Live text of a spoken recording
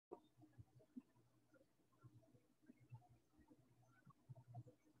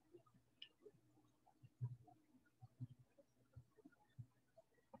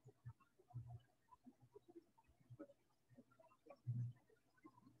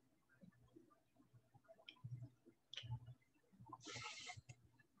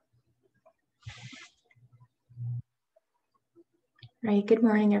right, good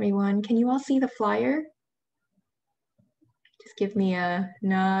morning, everyone. Can you all see the flyer? Just give me a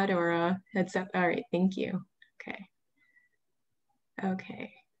nod or a heads up. All right, thank you.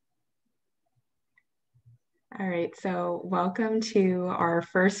 Okay. All right, so welcome to our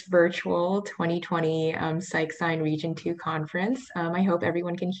first virtual 2020 PsychSIGN Region 2 conference. I hope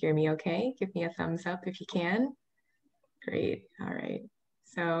everyone can hear me okay. Give me a thumbs up if you can. Great, all right.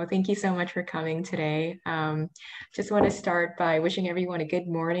 So thank you so much for coming today. Just want to start by wishing everyone a good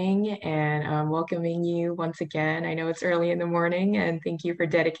morning and welcoming you once again. I know it's early in the morning and thank you for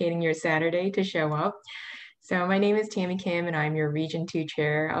dedicating your Saturday to show up. So my name is Tammy Kim and I'm your Region 2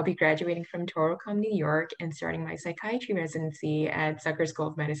 chair. I'll be graduating from Torocom, New York and starting my psychiatry residency at Zucker School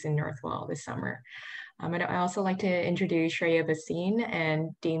of Medicine, Northwell this summer. And I also like to introduce Shreya Basine and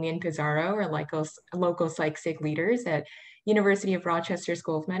Damian Pizarro, our local PsychSIGN leaders at University of Rochester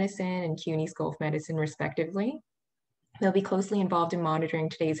School of Medicine and CUNY School of Medicine, respectively. They'll be closely involved in monitoring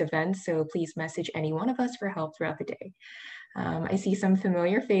today's events, so please message any one of us for help throughout the day. I see some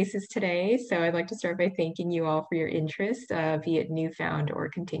familiar faces today, so I'd like to start by thanking you all for your interest, be it newfound or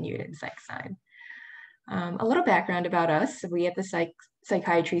continued in PsychSIGN. A little background about us. We at the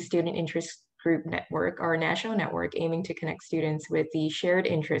Psychiatry Student Interest Group Network are a national network aiming to connect students with the shared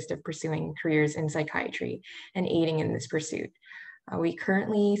interest of pursuing careers in psychiatry and aiding in this pursuit. We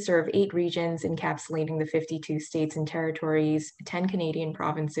currently serve 8 regions encapsulating the 52 states and territories, 10 Canadian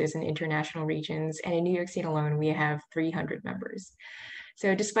provinces and international regions, and in New York State alone, we have 300 members.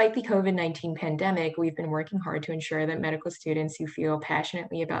 So despite the COVID-19 pandemic, we've been working hard to ensure that medical students who feel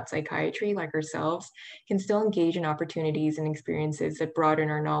passionately about psychiatry, like ourselves, can still engage in opportunities and experiences that broaden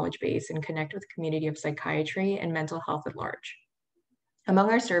our knowledge base and connect with the community of psychiatry and mental health at large.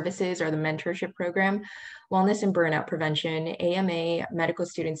 Among our services are the mentorship program, wellness and burnout prevention, AMA, medical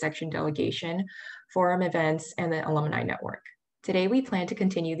student section delegation, forum events, and the alumni network. Today, we plan to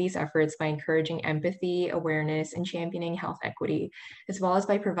continue these efforts by encouraging empathy, awareness, and championing health equity, as well as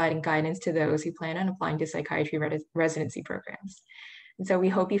by providing guidance to those who plan on applying to psychiatry residency programs. And so we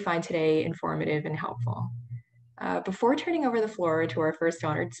hope you find today informative and helpful. Before turning over the floor to our first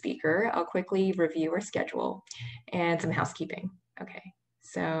honored speaker, I'll quickly review our schedule and some housekeeping. Okay,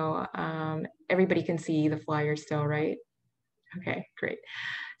 so everybody can see the flyer still, right? Okay, great.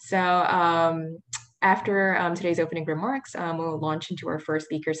 So after today's opening remarks, we'll launch into our first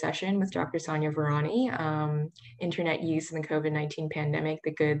speaker session with Dr. Sanya Virani, Internet Use in the COVID-19 Pandemic, the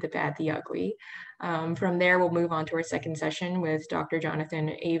Good, the Bad, the Ugly. From there, we'll move on to our second session with Dr.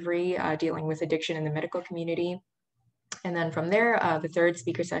 Jonathan Avery, dealing with addiction in the medical community. And then from there, the third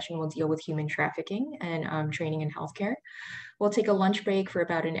speaker session will deal with human trafficking and training in healthcare. We'll take a lunch break for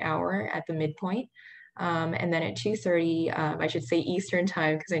about an hour at the midpoint. And then at 2:30, I should say Eastern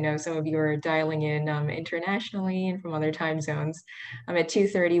time, because I know some of you are dialing in internationally and from other time zones. At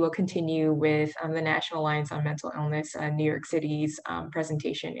 2:30, we'll continue with the National Alliance on Mental Illness, New York City's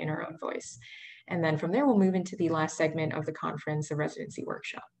presentation in our own voice. And then from there, we'll move into the last segment of the conference, the residency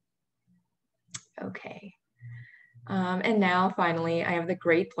workshop. Okay. And now, finally, I have the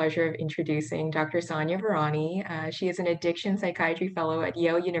great pleasure of introducing Dr. Sanya Virani. She is an Addiction Psychiatry Fellow at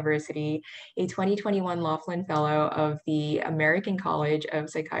Yale University, a 2021 Laughlin Fellow of the American College of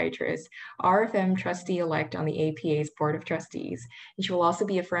Psychiatrists, RFM Trustee-Elect on the APA's Board of Trustees, and she will also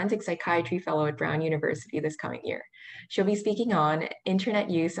be a Forensic Psychiatry Fellow at Brown University this coming year. She'll be speaking on Internet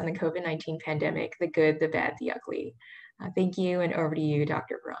Use and the COVID-19 Pandemic, the Good, the Bad, the Ugly. Thank you, and over to you,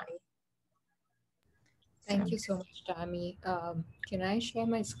 Dr. Virani. Thank you so much, Tammy. Can I share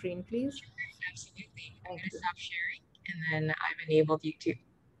my screen, please? Absolutely. I'm going to stop sharing, and then I've enabled you to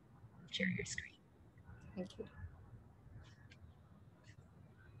share your screen. Thank you.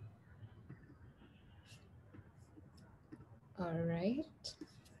 All right.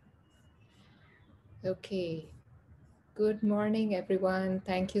 Okay. Good morning, everyone.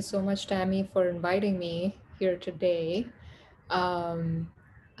 Thank you so much, Tammy, for inviting me here today. I'm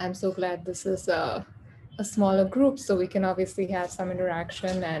so glad this is a smaller group, so we can obviously have some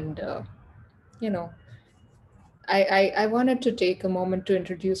interaction. And, I wanted to take a moment to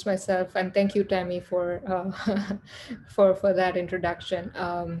introduce myself, and thank you, Tammy, for for that introduction.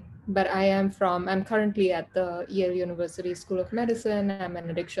 But I'm currently at the Yale University School of Medicine. I'm an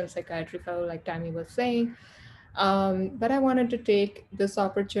Addiction Psychiatry Fellow, like Tammy was saying. But I wanted to take this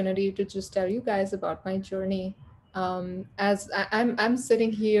opportunity to just tell you guys about my journey. I'm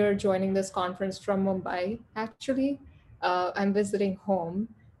sitting here joining this conference from Mumbai. Actually, I'm visiting home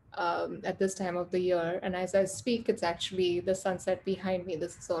at this time of the year, and as I speak, it's actually the sunset behind me.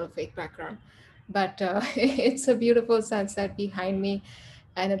 This is all a fake background, but it's a beautiful sunset behind me.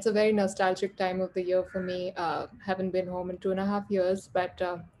 And it's a very nostalgic time of the year for me. Haven't been home in 2.5 years, but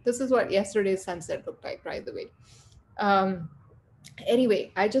this is what yesterday's sunset looked like, by the way. Um,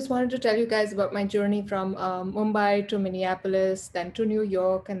 Anyway, I just wanted to tell you guys about my journey from Mumbai to Minneapolis, then to New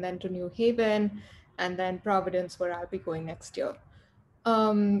York, and then to New Haven, and then Providence, where I'll be going next year.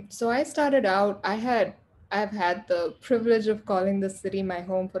 So I started out, I've had the privilege of calling this city my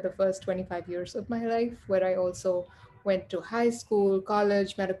home for the first 25 years of my life, where I also went to high school,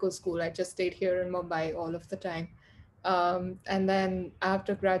 college, medical school. I just stayed here in Mumbai all of the time. And then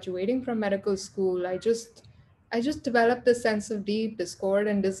after graduating from medical school, I just developed a sense of deep discord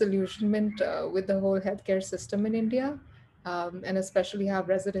and disillusionment with the whole healthcare system in India, and especially how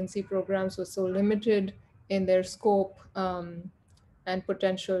residency programs were so limited in their scope. And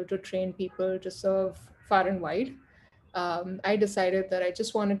potential to train people to serve far and wide. I decided that I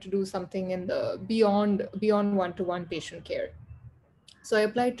just wanted to do something in the beyond one-to-one patient care. So I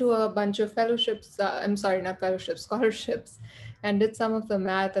applied to a bunch of fellowships. I'm sorry, not fellowships, scholarships, and did some of the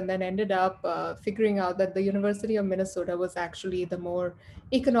math, and then ended up figuring out that the University of Minnesota was actually the more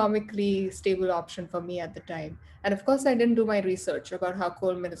economically stable option for me at the time. And of course, I didn't do my research about how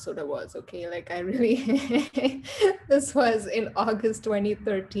cold Minnesota was. Okay, like I really, this was in August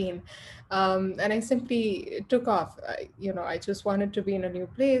 2013, and I simply took off. I just wanted to be in a new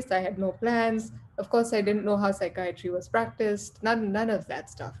place. I had no plans. Of course, I didn't know how psychiatry was practiced. None of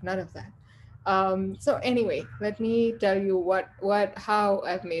that stuff. None of that. So anyway, let me tell you how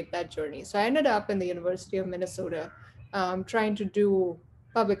I've made that journey. So I ended up in the University of Minnesota, trying to do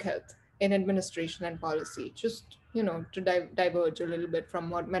public health in administration and policy, just to diverge a little bit from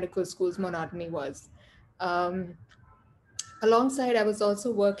what medical school's monotony was. Um, Alongside, I was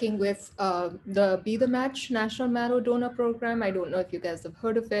also working with the Be the Match National Marrow Donor Program. I don't know if you guys have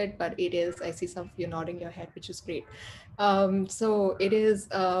heard of it, but it is. I see some of you nodding your head, which is great. So it is,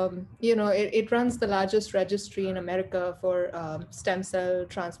 it runs the largest registry in America for stem cell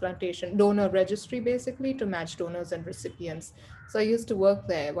transplantation, donor registry, basically, to match donors and recipients. So I used to work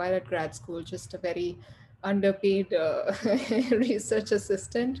there while at grad school, just a very underpaid research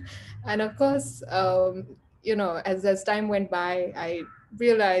assistant. And of course, as time went by, I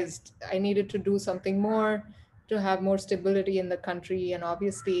realized I needed to do something more to have more stability in the country. And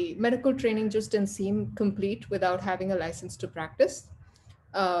obviously, medical training just didn't seem complete without having a license to practice.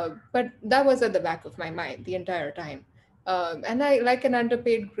 But that was at the back of my mind the entire time. And I, like an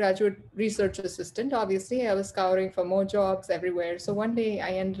underpaid graduate research assistant, obviously, I was scouring for more jobs everywhere. So one day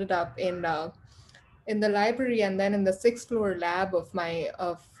I ended up in the library, and then in the sixth floor lab of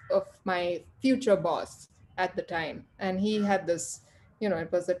my future boss at the time. And he had this,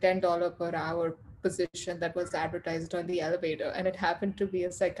 it was a $10 per hour position that was advertised on the elevator, and it happened to be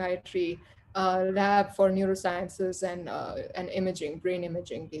a psychiatry lab for neurosciences and imaging, brain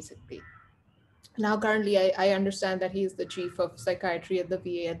imaging, basically. Now currently I understand that he's the chief of psychiatry at the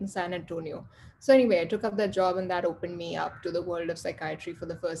VA in San Antonio. So anyway, I took up that job, and that opened me up to the world of psychiatry for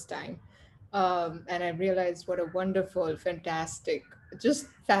the first time. And I realized what a wonderful, fantastic, just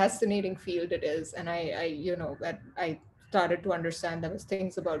fascinating field it is. And I started to understand there was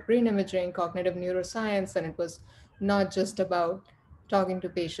things about brain imaging, cognitive neuroscience, and it was not just about talking to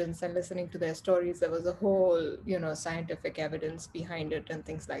patients and listening to their stories. There was a whole, scientific evidence behind it and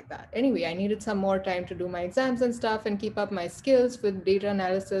things like that. Anyway, I needed some more time to do my exams and stuff and keep up my skills with data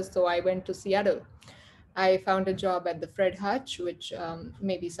analysis. So I went to Seattle. I found a job at the Fred Hutch, which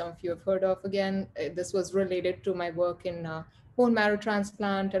maybe some of you have heard of again. This was related to my work in bone marrow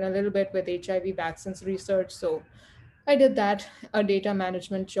transplant and a little bit with HIV vaccines research. So I did that, a data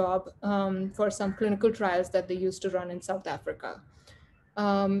management job for some clinical trials that they used to run in South Africa.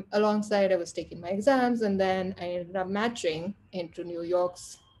 Alongside, I was taking my exams, and then I ended up matching into New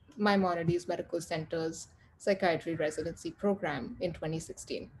York's Maimonides Medical Center's psychiatry residency program in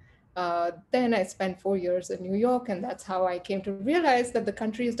 2016. Then I spent 4 years in New York, and that's how I came to realize that the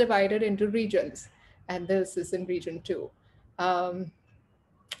country is divided into regions, and this is in region two. Um,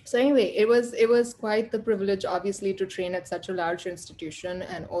 so anyway, it was quite the privilege, obviously, to train at such a large institution,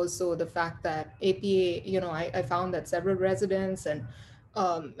 and also the fact that APA, I found that several residents and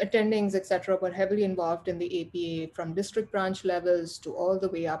attendings, etc., were heavily involved in the APA from district branch levels to all the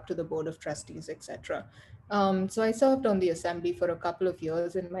way up to the board of trustees, etc. So I served on the assembly for a couple of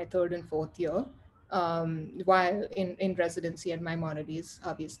years in my third and fourth year, while in residency at Maimonides,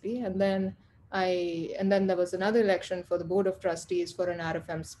 obviously, and then there was another election for the board of trustees for an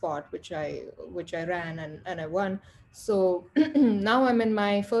RFM spot, which I ran, and I won. So now I'm in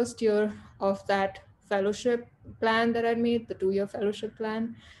my first year of that fellowship plan that I made, the 2-year fellowship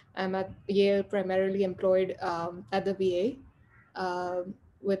plan. I'm at Yale, primarily employed at the VA.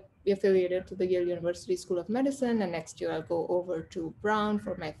 with affiliated to the Yale University School of Medicine, and next year I'll go over to Brown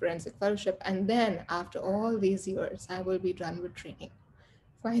for my forensic fellowship, and then after all these years, I will be done with training.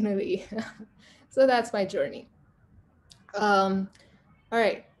 Finally. So that's my journey. Um, all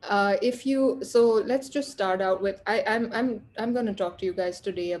right. If you so let's just start out with I'm going to talk to you guys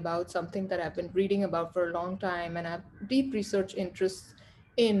today about something that I've been reading about for a long time, and I have deep research interests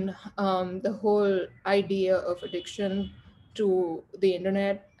in the whole idea of addiction to the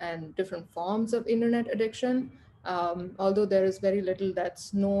internet and different forms of internet addiction. Although there is very little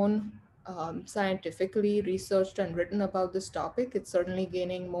that's known scientifically researched and written about this topic, it's certainly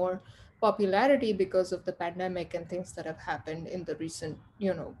gaining more popularity because of the pandemic and things that have happened in the recent,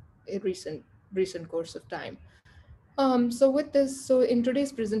 recent course of time. So with this, so in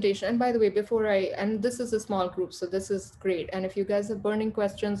today's presentation, and by the way, and this is a small group, so this is great. And if you guys have burning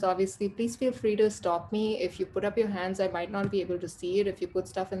questions, obviously, please feel free to stop me. If you put up your hands, I might not be able to see it. If you put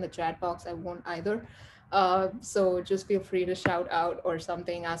stuff in the chat box, I won't either. So just feel free to shout out or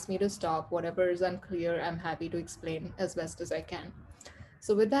something, ask me to stop. Whatever is unclear, I'm happy to explain as best as I can.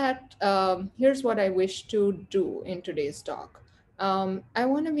 So with that, here's what I wish to do in today's talk. I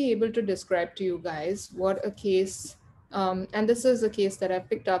want to be able to describe to you guys what a case, and this is a case that I've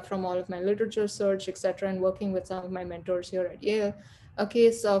picked up from all of my literature search, etc., and working with some of my mentors here at Yale, a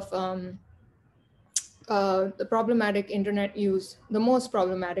case of the problematic internet use, the most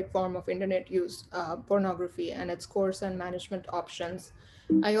problematic form of internet use, pornography, and its course and management options.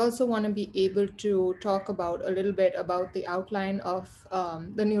 I also want to be able to talk about a little bit about the outline of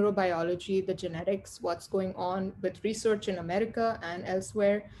the neurobiology, the genetics, what's going on with research in America and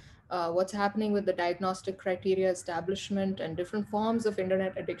elsewhere, what's happening with the diagnostic criteria establishment and different forms of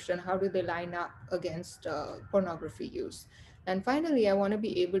internet addiction, how do they line up against pornography use. And finally, I want to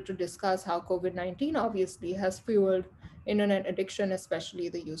be able to discuss how COVID-19 obviously has fueled internet addiction, especially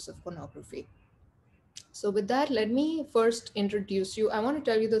the use of pornography. So with that, let me first introduce you. I want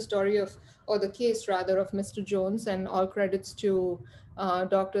to tell you the story of, or the case rather, of Mr. Jones, and all credits to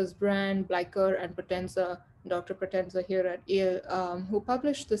Doctors Brand, Bleicher, and Potenza, Dr. Potenza here at Yale, who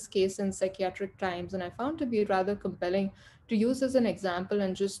published this case in Psychiatric Times, and I found to be rather compelling to use as an example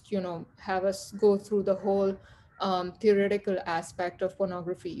and just, have us go through the whole theoretical aspect of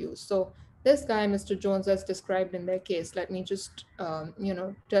pornography use. So this guy, Mr. Jones, as described in their case, let me just, tell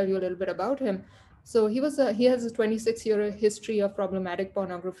you a little bit about him. So he has a 26-year history of problematic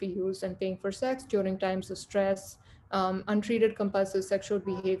pornography use and paying for sex during times of stress, untreated compulsive sexual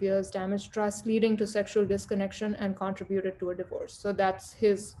behaviors, damaged trust, leading to sexual disconnection, and contributed to a divorce. So that's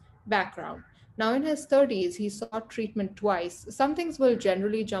his background. Now, in his 30s, he sought treatment twice. Some things will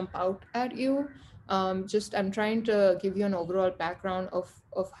generally jump out at you. Just I'm trying to give you an overall background of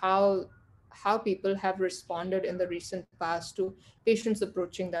how people have responded in the recent past to patients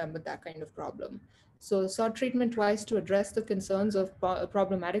approaching them with that kind of problem. So sought treatment twice to address the concerns of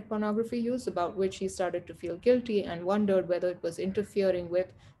problematic pornography use, about which he started to feel guilty and wondered whether it was interfering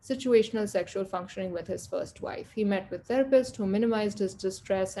with situational sexual functioning with his first wife. He met with therapists who minimized his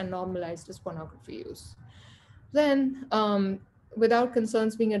distress and normalized his pornography use. Then, without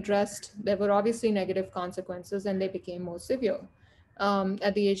concerns being addressed, there were obviously negative consequences and they became more severe.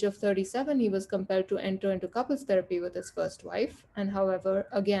 At the age of 37, he was compelled to enter into couples therapy with his first wife. And however,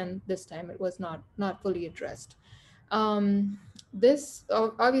 again, this time it was not fully addressed. This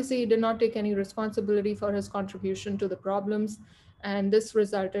obviously he did not take any responsibility for his contribution to the problems. And this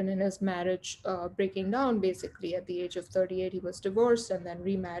resulted in his marriage breaking down. Basically, at the age of 38, he was divorced and then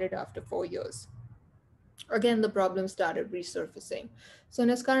remarried after 4 years. Again, the problem started resurfacing. So, in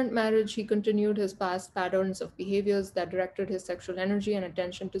his current marriage, he continued his past patterns of behaviors that directed his sexual energy and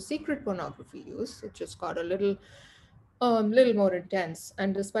attention to secret pornography use. It just got a little more intense.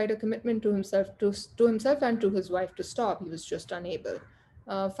 And despite a commitment to himself and to his wife to stop, he was just unable.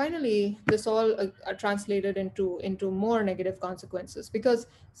 Finally, this all translated into more negative consequences because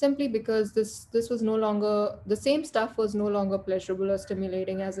simply because this was no longer the same stuff was no longer pleasurable or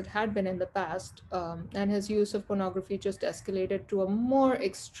stimulating as it had been in the past, and his use of pornography just escalated to a more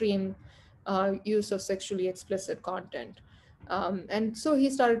extreme use of sexually explicit content. And so he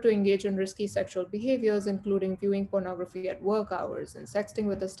started to engage in risky sexual behaviors, including viewing pornography at work hours and sexting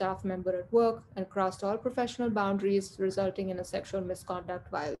with a staff member at work, and crossed all professional boundaries, resulting in a sexual misconduct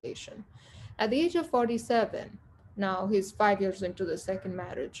violation. At the age of 47, now he's 5 years into the second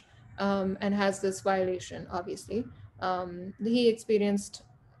marriage, and has this violation, obviously.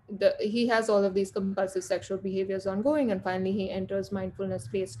 He has all of these compulsive sexual behaviors ongoing, and finally he enters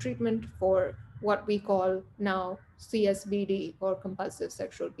mindfulness-based treatment for what we call now CSBD, or compulsive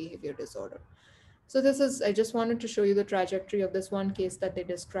sexual behavior disorder. So I just wanted to show you the trajectory of this one case that they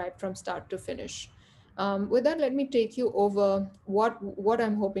described from start to finish. With that, let me take you over what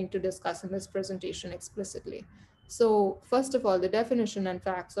I'm hoping to discuss in this presentation explicitly. So first of all, the definition and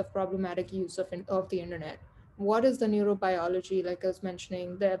facts of problematic use of the internet. What is the neurobiology, like I was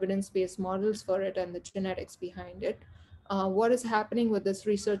mentioning, the evidence-based models for it and the genetics behind it? What is happening with this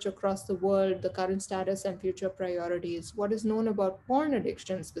research across the world, the current status and future priorities? What is known about porn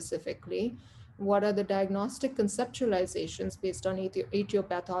addiction specifically? What are the diagnostic conceptualizations based on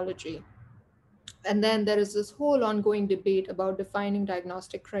etiopathology? And then there is this whole ongoing debate about defining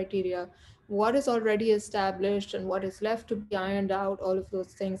diagnostic criteria, what is already established and what is left to be ironed out, all of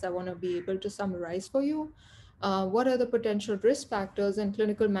those things I want to be able to summarize for you. What are the potential risk factors and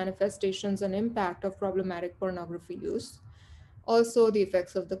clinical manifestations and impact of problematic pornography use? Also, the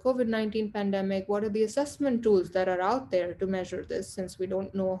effects of the COVID 19 pandemic. What are the assessment tools that are out there to measure this, since we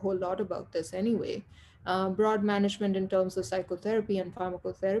don't know a whole lot about this anyway? Broad management in terms of psychotherapy and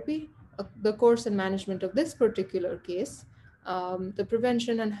pharmacotherapy, the course and management of this particular case, the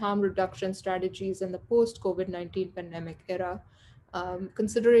prevention and harm reduction strategies in the post COVID 19 pandemic era.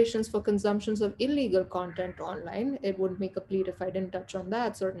 Considerations for consumptions of illegal content online. It wouldn't make a pleat if I didn't touch on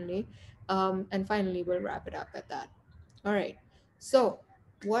that, certainly. And finally, we'll wrap it up at that. All right. So,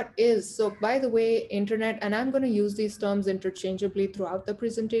 by the way, internet, and I'm going to use these terms interchangeably throughout the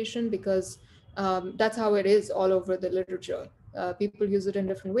presentation because that's how it is all over the literature. People use it in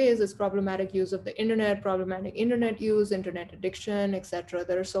different ways. It's problematic use of the internet, problematic internet use, internet addiction, etc.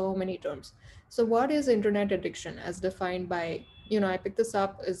 There are so many terms. So, what is internet addiction as defined by, I picked this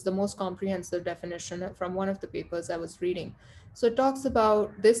up as the most comprehensive definition from one of the papers I was reading. So, it talks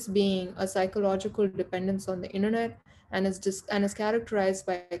about this being a psychological dependence on the internet and is characterized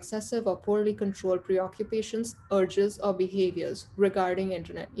by excessive or poorly controlled preoccupations, urges, or behaviors regarding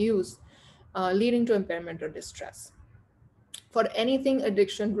internet use, leading to impairment or distress. For anything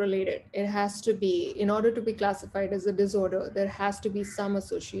addiction related, it has to be, in order to be classified as a disorder, there has to be some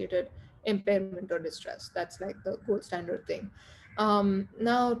associated impairment or distress. That's like the gold standard thing.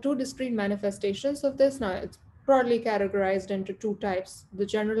 Now, two discrete manifestations of this. Now, it's broadly categorized into two types: the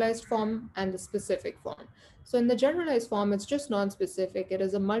generalized form and the specific form. So, in the generalized form, it's just non specific. It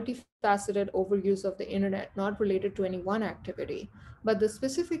is a multifaceted overuse of the internet, not related to any one activity. But the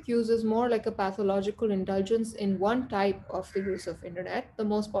specific use is more like a pathological indulgence in one type of the use of internet, the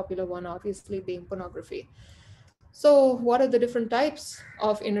most popular one obviously being pornography. So, what are the different types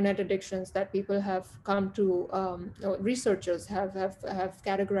of internet addictions that people have come to, or researchers have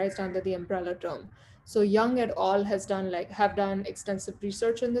categorized under the umbrella term? So, Young et al. Have done extensive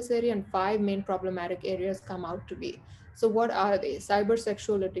research in this area, and five main problematic areas come out to be. So, what are they? Cyber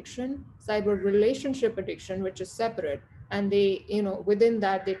sexual addiction, cyber relationship addiction, which is separate, and they, within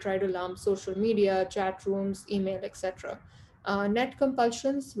that, they try to lump social media, chat rooms, email, etc. Net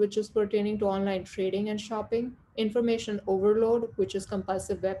compulsions, which is pertaining to online trading and shopping, information overload, which is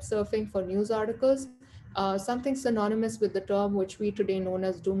compulsive web surfing for news articles, something synonymous with the term which we today know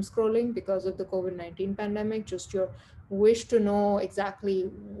as doom scrolling because of the COVID 19 pandemic, just your wish to know exactly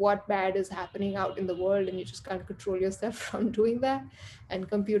what bad is happening out in the world and you just can't control yourself from doing that, and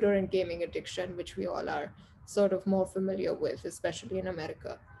computer and gaming addiction, which we all are sort of more familiar with, especially in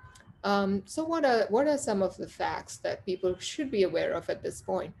America. So what are some of the facts that people should be aware of at this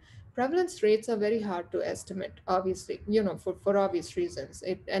point? Prevalence rates are very hard to estimate, obviously, for obvious reasons.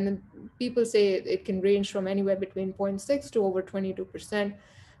 People say it can range from anywhere between zero point 0.6 to over 22%.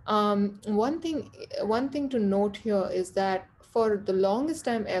 One thing to note here is that for the longest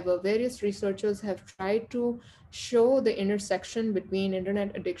time ever, various researchers have tried to show the intersection between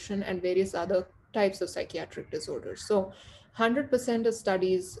internet addiction and various other types of psychiatric disorders. So 100% of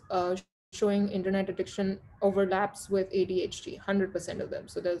studies showing internet addiction overlaps with ADHD, 100% of them.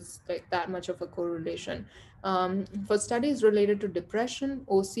 So there's like that much of a correlation. For studies related to depression,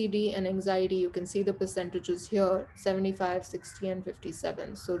 OCD, and anxiety, you can see the percentages here: 75, 60, and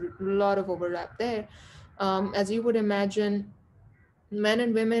 57. So a lot of overlap there. As you would imagine, men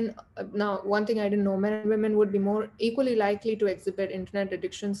and women, now one thing I didn't know, men and women would be more equally likely to exhibit internet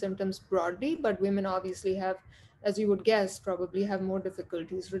addiction symptoms broadly, but women obviously have, as you would guess, probably have more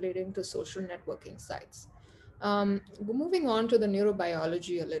difficulties relating to social networking sites. Moving on to the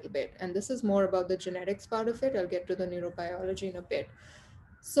neurobiology a little bit, and this is more about the genetics part of it. I'll get to the neurobiology in a bit.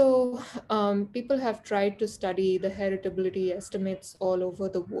 So, people have tried to study the heritability estimates all over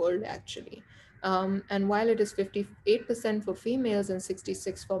the world, actually. And while it is 58% for females and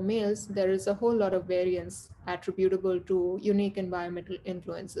 66 for males, there is a whole lot of variance attributable to unique environmental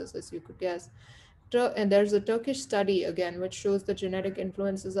influences, as you could guess. And there's a Turkish study again, which shows the genetic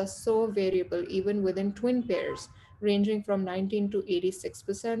influences are so variable even within twin pairs, ranging from 19 to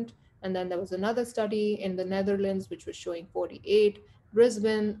 86%. And then there was another study in the Netherlands, which was showing 48.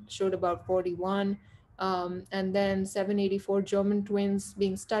 Brisbane showed about 41. And then 784 German twins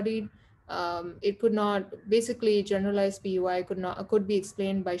being studied. It could not basically generalized PUI could be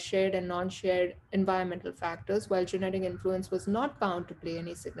explained by shared and non-shared environmental factors, while genetic influence was not found to play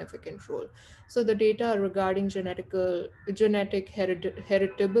any significant role. So the data regarding genetic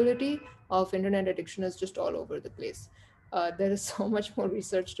heritability of internet addiction is just all over the place. There is so much more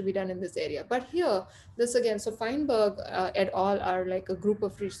research to be done in this area. But here, this again, so Feinberg et al. Are like a group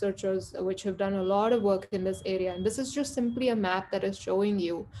of researchers which have done a lot of work in this area. And this is just simply a map that is showing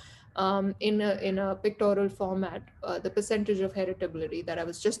you in a pictorial format the percentage of heritability that I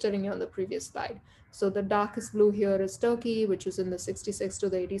was just telling you on the previous slide. So the darkest blue here is Turkey, which is in the 66 to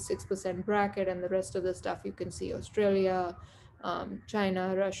the 86% bracket, and the rest of the stuff you can see Australia,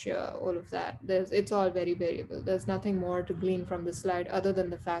 China, Russia, all of that. It's all very variable. There's nothing more to glean from the slide other than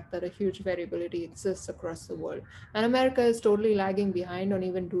the fact that a huge variability exists across the world. And America is totally lagging behind on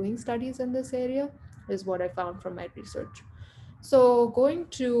even doing studies in this area, is what I found from my research. So going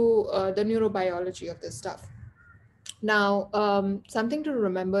to the neurobiology of this stuff. Now, something to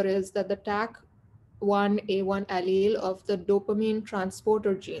remember is that the TAC1A1 allele of the dopamine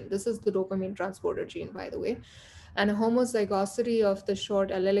transporter gene, this is the dopamine transporter gene, by the way, and a homozygosity of the short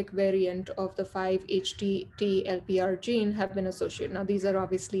allelic variant of the 5-HTT-LPR gene have been associated. Now, these are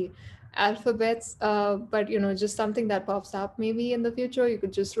obviously alphabets, but just something that pops up maybe in the future. You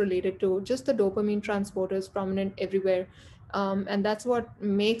could just relate it to just the dopamine transporter is prominent everywhere, and that's what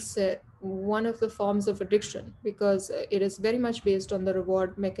makes it one of the forms of addiction, because it is very much based on the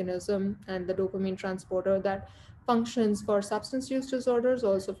reward mechanism, and the dopamine transporter that functions for substance use disorders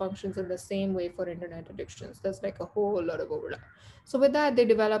also functions in the same way for internet addictions. There's like a whole lot of overlap. So with that, they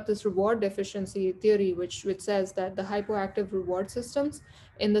developed this reward deficiency theory, which says that the hypoactive reward systems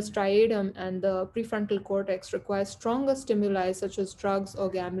in the striatum and the prefrontal cortex require stronger stimuli such as drugs or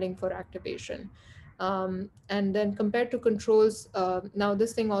gambling for activation. And then compared to controls, now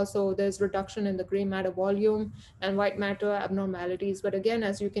this thing also, there's reduction in the gray matter volume and white matter abnormalities. But again,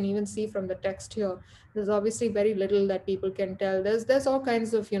 as you can even see from the text here, there's obviously very little that people can tell. There's all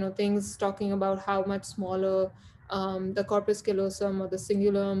kinds of things talking about how much smaller the corpus callosum or the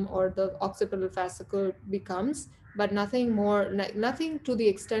cingulum or the occipital fascicle becomes, but nothing more, nothing to the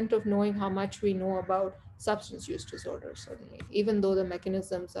extent of knowing how much we know about substance use disorders, certainly, even though the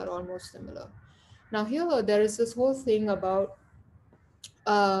mechanisms are almost similar. Now here there is this whole thing about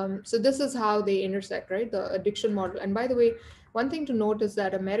so this is how they intersect, right? The addiction model. And by the way, one thing to note is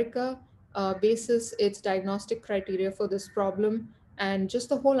that America bases its diagnostic criteria for this problem and just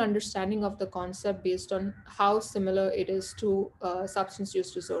the whole understanding of the concept based on how similar it is to substance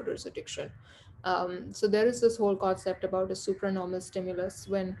use disorders addiction. So there is this whole concept about a supranormal stimulus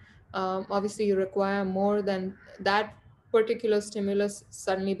when obviously you require more than that particular stimulus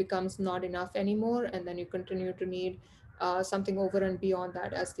suddenly becomes not enough anymore, and then you continue to need something over and beyond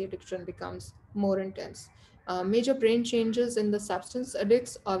that as the addiction becomes more intense. Major brain changes in the substance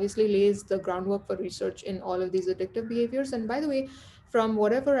addicts obviously lays the groundwork for research in all of these addictive behaviors. And by the way, from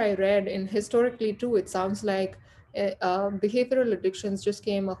whatever I read, in historically too, it sounds like behavioral addictions just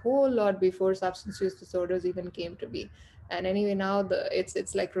came a whole lot before substance use disorders even came to be. And anyway, now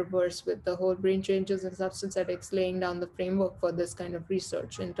it's like reverse with the whole brain changes and substance addicts laying down the framework for this kind of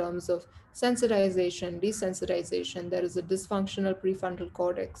research in terms of sensitization, desensitization. There is a dysfunctional prefrontal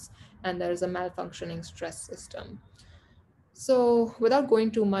cortex, and there is a malfunctioning stress system. So, without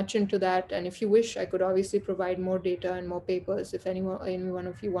going too much into that, and if you wish, I could obviously provide more data and more papers. If any one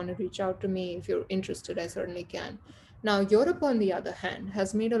of you want to reach out to me, if you're interested, I certainly can. Now, Europe, on the other hand,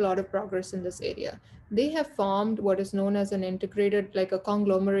 has made a lot of progress in this area. They have formed what is known as an integrated, like a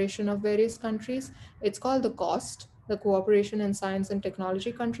conglomeration of various countries. It's called the COST, the Cooperation in Science and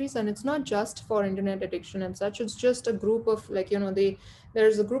Technology countries, and it's not just for internet addiction and such. It's just a group of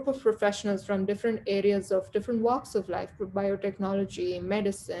there's a group of professionals from different areas of different walks of life: biotechnology,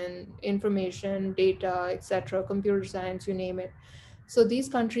 medicine, information, data, etc., computer science, you name it. So these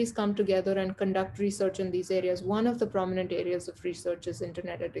countries come together and conduct research in these areas. One of the prominent areas of research is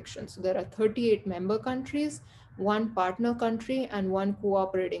internet addiction. So there are 38 member countries, one partner country, and one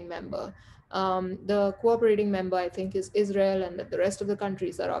cooperating member. The cooperating member, I think, is Israel, and the rest of the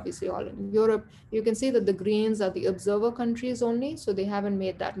countries are obviously all in Europe. You can see that the greens are the observer countries only, so they haven't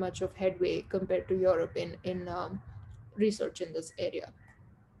made that much of headway compared to Europe in research in this area.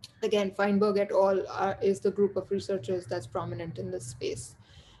 Again, Feinberg et al. Is the group of researchers that's prominent in this space.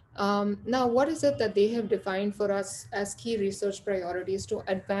 Now, what is it that they have defined for us as key research priorities to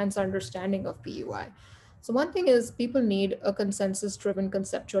advance understanding of PUI? So, one thing is people need a consensus driven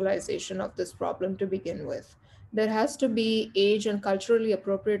conceptualization of this problem to begin with. There has to be age and culturally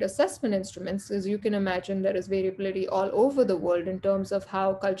appropriate assessment instruments. As you can imagine, there is variability all over the world in terms of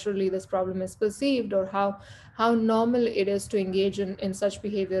how culturally this problem is perceived, or how normal it is to engage in such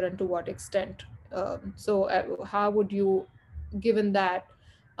behavior and to what extent. How would you, given that,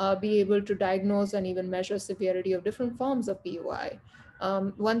 be able to diagnose and even measure severity of different forms of PUI?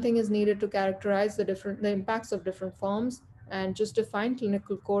 One thing is needed to characterize the impacts of different forms and just define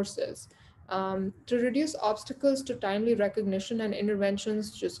clinical courses. To reduce obstacles to timely recognition and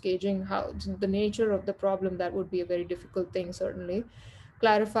interventions, just gauging how the nature of the problem, that would be a very difficult thing, certainly.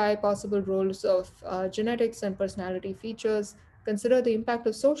 Clarify possible roles of genetics and personality features, consider the impact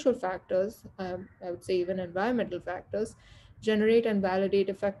of social factors, I would say even environmental factors, generate and validate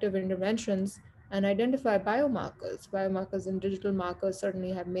effective interventions, and identify biomarkers. Biomarkers and digital markers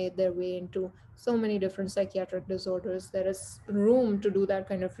certainly have made their way into so many different psychiatric disorders. There is room to do that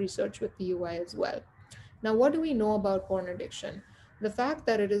kind of research with PUI as well. Now, what do we know about porn addiction? The fact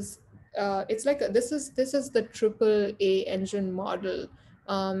that it's like this is the triple A engine model.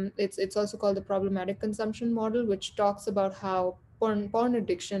 It's also called the problematic consumption model, which talks about how porn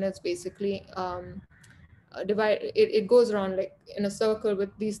addiction is basically it goes around like in a circle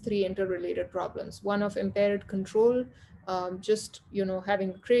with these three interrelated problems: one of impaired control, just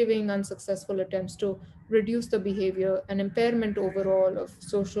having craving, unsuccessful attempts to reduce the behavior, an impairment overall of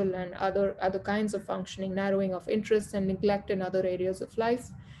social and other kinds of functioning, narrowing of interests and neglect in other areas of life,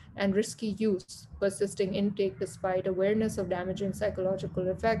 and risky use, persisting intake despite awareness of damaging psychological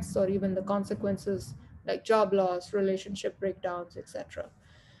effects or even the consequences like job loss, relationship breakdowns, etc.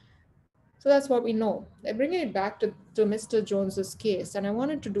 So that's what we know. Bringing it back to Mr. Jones's case, and I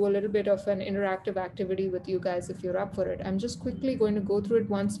wanted to do a little bit of an interactive activity with you guys if you're up for it. I'm just quickly going to go through it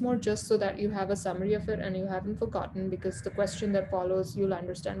once more just so that you have a summary of it and you haven't forgotten, because the question that follows, you'll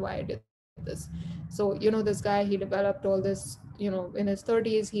understand why I did this. So, this guy, he developed all this, in his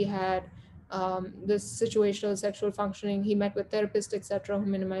 30s. He had this situational sexual functioning. He met with therapists, etc., who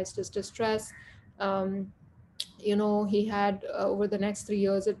minimized his distress. Um, he had over the next 3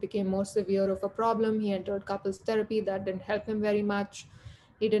 years, it became more severe of a problem. He entered couples therapy. That didn't help him very much.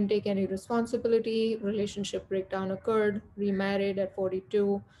 He didn't take any responsibility. Relationship breakdown occurred. Remarried at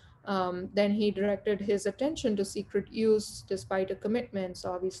 42. Then he directed his attention to secret use despite a commitment,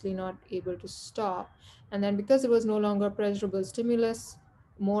 so obviously not able to stop. And then, because it was no longer pleasurable stimulus,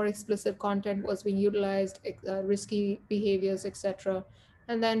 more explicit content was being utilized, risky behaviors, etc.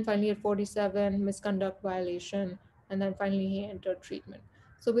 And then finally at 47, misconduct violation. And then finally he entered treatment.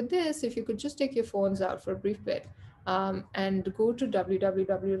 So with this, if you could just take your phones out for a brief bit, and go to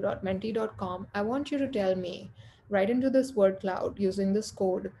www.menti.com, I want you to tell me, right into this word cloud using this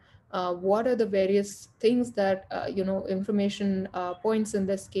code, what are the various things that, information points in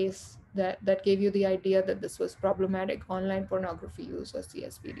this case that gave you the idea that this was problematic online pornography use, or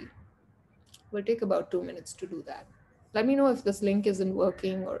CSPD. We'll take about 2 minutes to do that. Let me know if this link isn't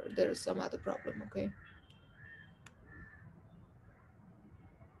working or there's some other problem, okay?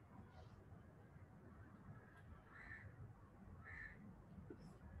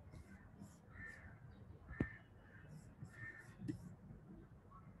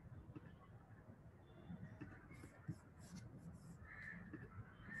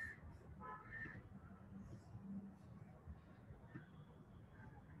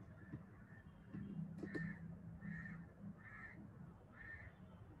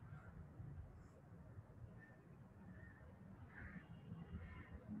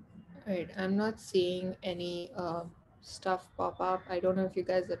 All right, I'm not seeing any stuff pop up. I don't know if you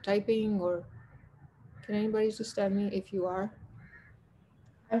guys are typing, or can anybody just tell me if you are?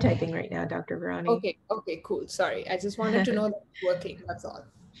 I'm typing right now, Dr. Virani. Okay, cool. Sorry, I just wanted to know that it's working. That's all.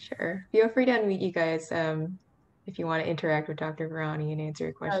 Sure. Feel free to unmute you guys if you want to interact with Dr. Virani and answer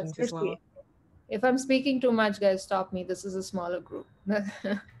your questions as Seriously, well. if I'm speaking too much, guys, stop me. This is a smaller group.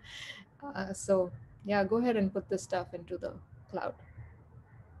 So, yeah, go ahead and put this stuff into the cloud.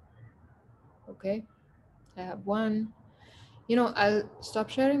 Okay, I have one. I'll stop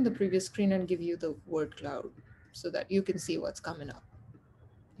sharing the previous screen and give you the word cloud so that you can see what's coming up.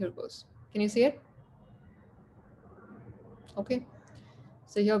 Here goes. Can you see it? Okay.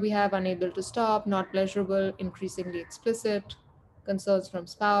 So here we have unable to stop, not pleasurable, increasingly explicit, concerns from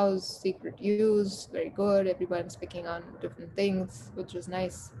spouse, secret use, very good. Everyone's picking on different things, which is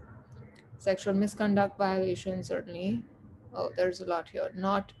nice. Sexual misconduct violation, certainly. Oh, there's a lot here.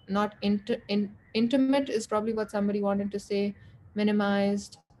 Not intimate is probably what somebody wanted to say.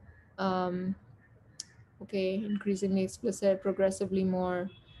 Minimized, Um, okay, increasingly explicit, progressively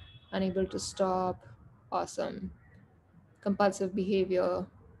more, unable to stop. Awesome. Compulsive behavior,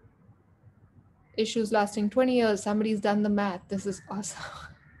 issues lasting 20 years. Somebody's done the math. This is awesome.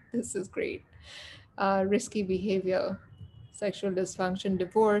 This is great. Risky behavior, sexual dysfunction,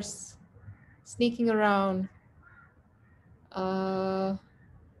 divorce, sneaking around. Uh,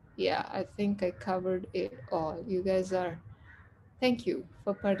 yeah, I think I covered it all. You guys are, thank you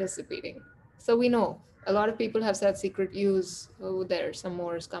for participating. So we know a lot of people have said secret use. Oh, there's some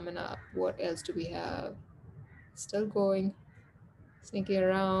more is coming up. What else do we have? Still going. Sneaking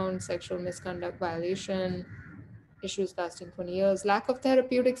around, sexual misconduct violation, issues lasting 20 years, lack of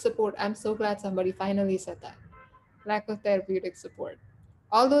therapeutic support. I'm so glad somebody finally said that. Lack of therapeutic support.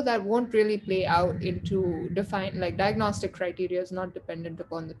 Although that won't really play out into define like diagnostic criteria is not dependent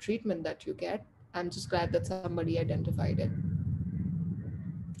upon the treatment that you get. I'm just glad that somebody identified it.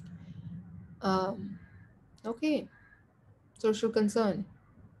 Um, okay, social concern.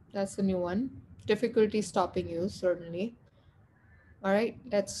 That's the new one. Difficulty stopping use, certainly. All right,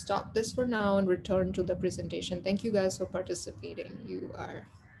 let's stop this for now and return to the presentation. Thank you guys for participating. You are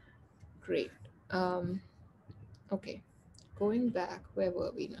great. Um, okay, going back, where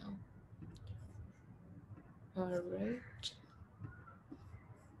were we now? All right.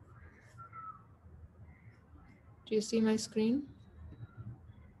 Do you see my screen?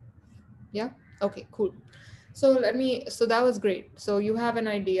 Yeah. Okay, cool. So that was great. So you have an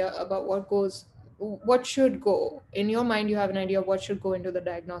idea about what should go in your mind. You have an idea of what should go into the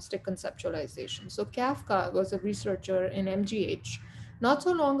diagnostic conceptualization. So Kafka was a researcher in MGH not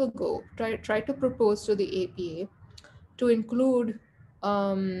so long ago, tried to propose to the APA to include,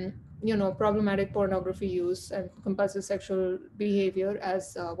 um, problematic pornography use and compulsive sexual behavior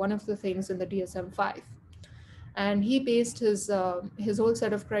as one of the things in the DSM-5, and he based his whole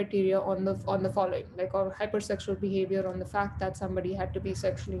set of criteria on the following, like on hypersexual behavior, on the fact that somebody had to be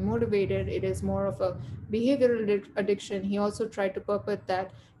sexually motivated. It is more of a behavioral addiction. He also tried to purport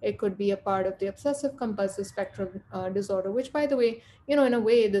that it could be a part of the obsessive compulsive spectrum disorder, which, by the way, in a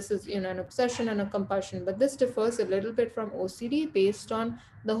way, this is an obsession and a compulsion, but this differs a little bit from OCD based on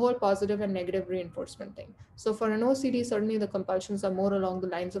the whole positive and negative reinforcement thing. So for an OCD, certainly the compulsions are more along the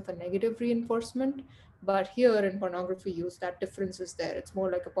lines of a negative reinforcement, but here in pornography use, that difference is there. It's more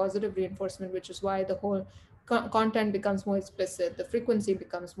like a positive reinforcement, which is why the whole content becomes more explicit, the frequency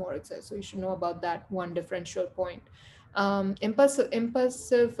becomes more excessive. So you should know about that one differential point.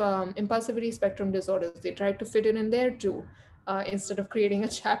 Impulsivity spectrum disorders, they tried to fit it in there too, instead of creating a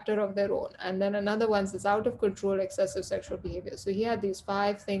chapter of their own. And then another one is out of control excessive sexual behavior. So he had these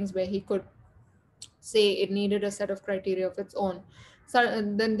 5 things where he could say it needed a set of criteria of its own. So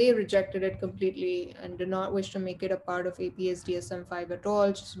and then they rejected it completely and did not wish to make it a part of APA's DSM-5 at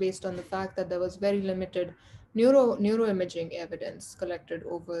all, just based on the fact that there was very limited neuroimaging evidence collected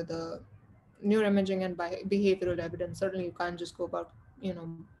over the neuroimaging and behavioral evidence. Certainly, you can't just go about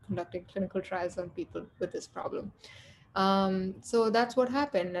conducting clinical trials on people with this problem. So that's what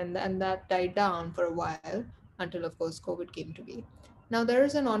happened, and that died down for a while until, of course, COVID came to be. Now, there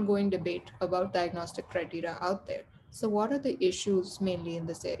is an ongoing debate about diagnostic criteria out there. So, what are the issues mainly in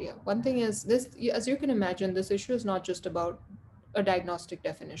this area? One thing is this, as you can imagine, this issue is not just about a diagnostic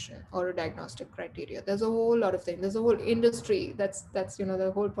definition or a diagnostic criteria. There's a whole lot of things. There's a whole industry that's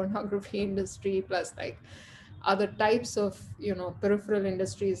the whole pornography industry, plus like other types of peripheral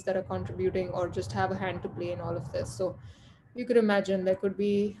industries that are contributing or just have a hand to play in all of this. So you could imagine there could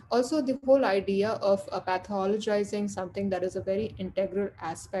be also the whole idea of pathologizing something that is a very integral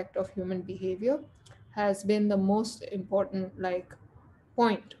aspect of human behavior has been the most important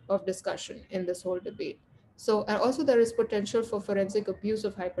point of discussion in this whole debate. So, and also there is potential for forensic abuse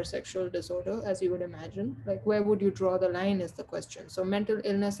of hypersexual disorder, as you would imagine. Like, where would you draw the line is the question. So, mental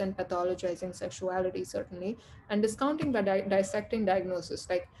illness and pathologizing sexuality, certainly, and discounting the dissecting diagnosis.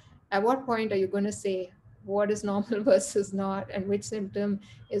 Like, at what point are you going to say what is normal versus not, and which symptom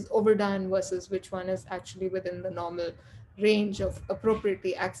is overdone versus which one is actually within the normal range of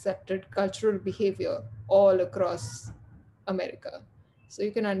appropriately accepted cultural behavior all across America? So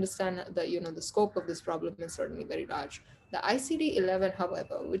you can understand that the scope of this problem is certainly very large. The ICD-11,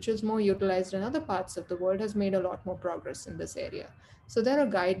 however, which is more utilized in other parts of the world, has made a lot more progress in this area. So there are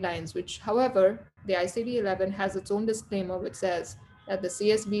guidelines which, however, the ICD-11 has its own disclaimer which says that the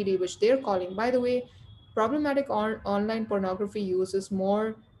CSBD, which they're calling, by the way, problematic online pornography use is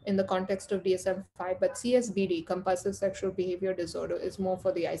more in the context of DSM-5, but CSBD, compulsive sexual behavior disorder, is more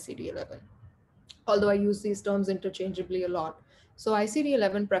for the ICD-11, although I use these terms interchangeably a lot. So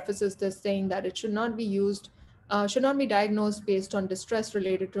ICD-11 prefaces this saying that it should not be used should not be diagnosed based on distress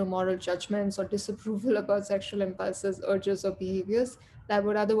related to moral judgments or disapproval about sexual impulses, urges, or behaviors that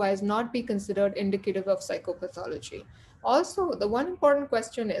would otherwise not be considered indicative of psychopathology. Also, the one important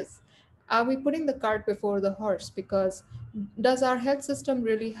question is, are we putting the cart before the horse? Because does our health system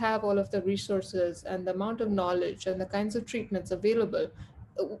really have all of the resources and the amount of knowledge and the kinds of treatments available?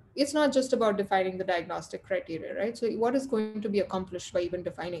 It's not just about defining the diagnostic criteria, right? So, what is going to be accomplished by even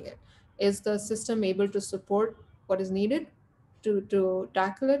defining it? Is the system able to support what is needed to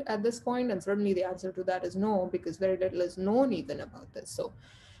tackle it at this point? And certainly the answer to that is no, because very little is known even about this. So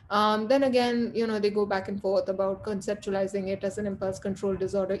then again, they go back and forth about conceptualizing it as an impulse control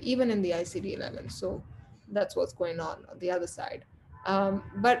disorder, even in the ICD-11. So that's what's going on the other side.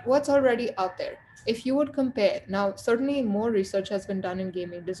 But what's already out there? If you would compare, now certainly more research has been done in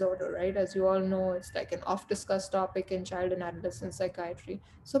gaming disorder, right? As you all know, it's like an oft discussed topic in child and adolescent psychiatry.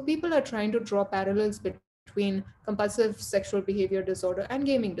 So people are trying to draw parallels between compulsive sexual behavior disorder and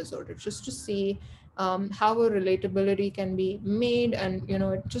gaming disorder, just to see how a relatability can be made, and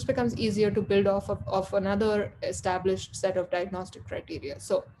it just becomes easier to build off of another established set of diagnostic criteria.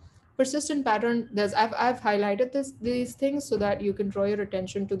 So persistent pattern, I've highlighted these things so that you can draw your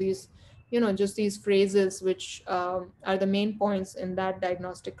attention to these, just these phrases which are the main points in that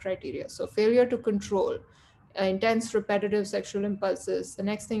diagnostic criteria. So failure to control, intense repetitive sexual impulses. The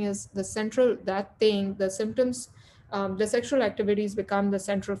next thing is the symptoms, the sexual activities become the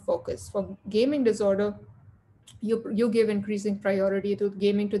central focus. For gaming disorder, you give increasing priority to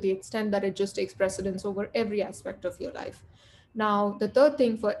gaming to the extent that it just takes precedence over every aspect of your life. Now, the third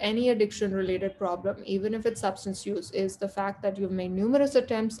thing for any addiction related problem, even if it's substance use, is the fact that you've made numerous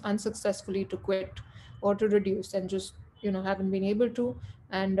attempts unsuccessfully to quit or to reduce, and just haven't been able to.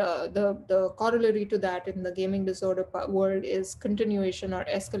 And the corollary to that in the gaming disorder world is continuation or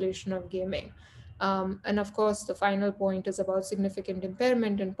escalation of gaming. And of course, the final point is about significant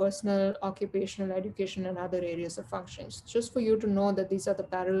impairment in personal, occupational, education, and other areas of functions. Just for you to know that these are the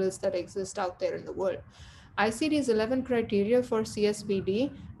parallels that exist out there in the world. ICD's 11 criteria for CSBD,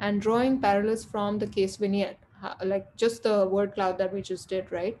 and drawing parallels from the case vignette, like just the word cloud that we just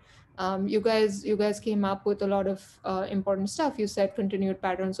did, right? You guys came up with a lot of important stuff. You said continued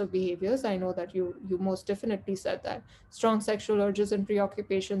patterns of behaviors. I know that you most definitely said that. Strong sexual urges and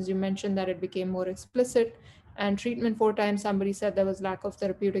preoccupations. You mentioned that it became more explicit. And treatment 4 times. Somebody said there was lack of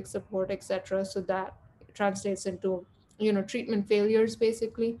therapeutic support, etc. So that translates into treatment failures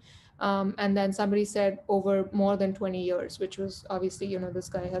basically. And then somebody said over more than 20 years, which was obviously, this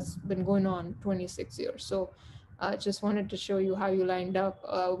guy has been going on 26 years. So I just wanted to show you how you lined up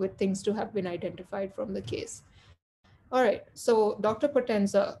with things to have been identified from the case. All right, so Dr.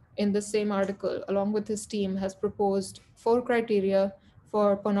 Potenza, in this same article, along with his team, has proposed 4 criteria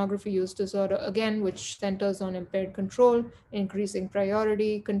for pornography use disorder, again, which centers on impaired control, increasing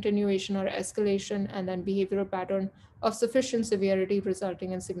priority, continuation or escalation, and then behavioral pattern of sufficient severity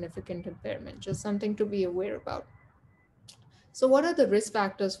resulting in significant impairment. Just something to be aware about. So, what are the risk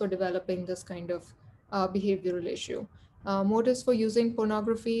factors for developing this kind of behavioral issue? Motives for using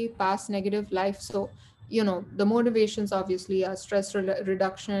pornography, past negative life. So, the motivations obviously are stress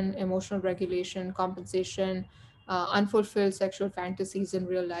reduction, emotional regulation, compensation, unfulfilled sexual fantasies in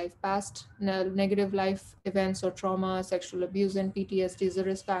real life, past negative life events or trauma, sexual abuse and PTSD is a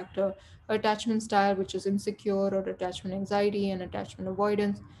risk factor, attachment style, which is insecure, or attachment anxiety and attachment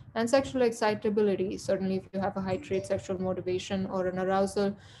avoidance, and sexual excitability. Certainly, if you have a high trait sexual motivation or an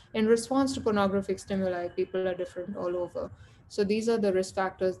arousal in response to pornographic stimuli, people are different all over. So, these are the risk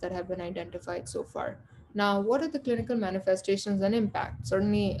factors that have been identified so far. Now, what are the clinical manifestations and impact?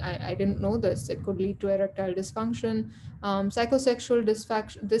 Certainly, I didn't know this. It could lead to erectile dysfunction, psychosexual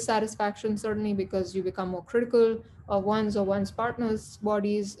dissatisfaction, certainly because you become more critical of one's or one's partner's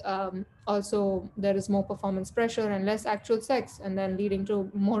bodies. Also, there is more performance pressure and less actual sex, and then leading to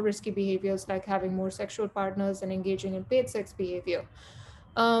more risky behaviors like having more sexual partners and engaging in paid sex behavior.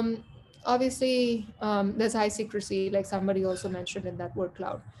 Um, Obviously, there's high secrecy, like somebody also mentioned in that word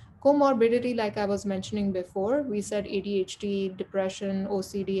cloud. Comorbidity, like I was mentioning before, we said ADHD, depression,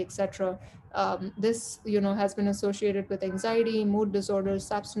 OCD, etc. This, has been associated with anxiety, mood disorders,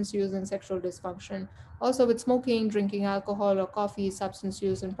 substance use, and sexual dysfunction. Also, with smoking, drinking alcohol or coffee, substance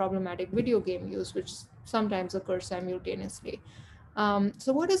use, and problematic video game use, which sometimes occurs simultaneously.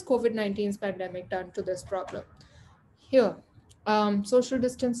 So, what has COVID-19's pandemic done to this problem? Here, social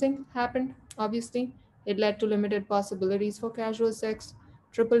distancing happened, obviously. It led to limited possibilities for casual sex.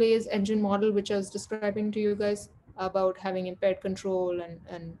 AAA's engine model, which I was describing to you guys about having impaired control,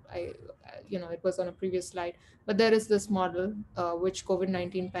 and it was on a previous slide. But there is this model, which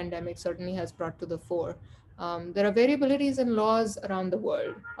COVID-19 pandemic certainly has brought to the fore. There are variabilities in laws around the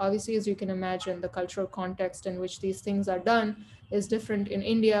world. Obviously, as you can imagine, the cultural context in which these things are done is different in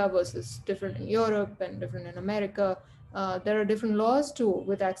India versus different in Europe and different in America. There are different laws too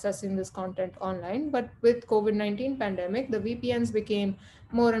with accessing this content online. But with COVID-19 pandemic, the VPNs became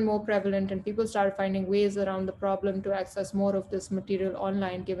more and more prevalent, and people started finding ways around the problem to access more of this material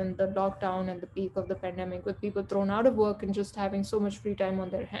online, given the lockdown and the peak of the pandemic, with people thrown out of work and just having so much free time on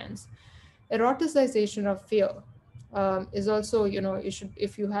their hands. Eroticization of fear is also, you should,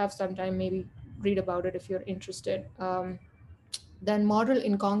 if you have some time, maybe read about it if you're interested. Then moral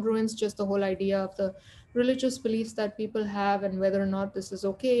incongruence, just the whole idea of the religious beliefs that people have and whether or not this is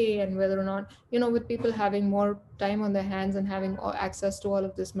okay, and whether or not, with people having more time on their hands and having access to all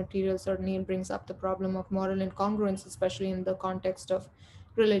of this material, certainly it brings up the problem of moral incongruence, especially in the context of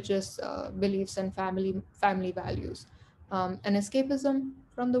religious beliefs and family values. And escapism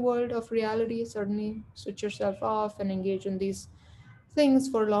from the world of reality, certainly switch yourself off and engage in these things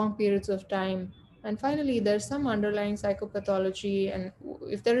for long periods of time. And finally, there's some underlying psychopathology. And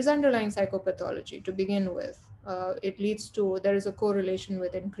if there is underlying psychopathology to begin with, it leads to, there is a correlation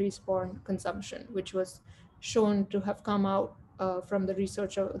with increased porn consumption, which was shown to have come out from the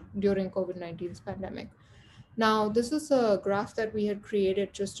research during COVID-19's pandemic. Now, this is a graph that we had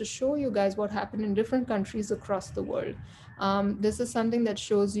created just to show you guys what happened in different countries across the world. This is something that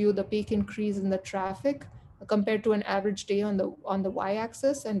shows you the peak increase in the traffic compared to an average day on the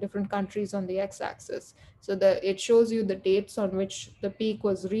y-axis, and different countries on the x-axis. So it shows you the dates on which the peak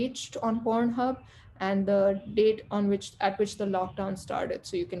was reached on Pornhub, and the date at which the lockdown started.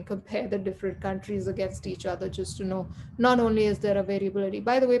 So you can compare the different countries against each other, just to know not only is there a variability.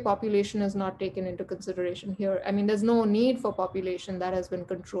 By the way, population is not taken into consideration here. I mean, there's no need for population, that has been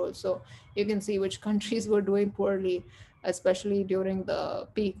controlled. So you can see which countries were doing poorly, especially during the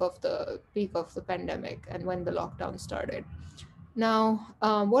peak of the pandemic and when the lockdown started. Now,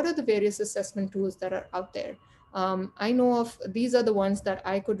 what are the various assessment tools that are out there? I know of, these are the ones that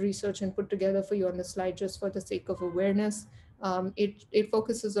I could research and put together for you on the slide just for the sake of awareness. It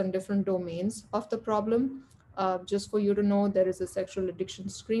focuses on different domains of the problem. Just for you to know, there is a sexual addiction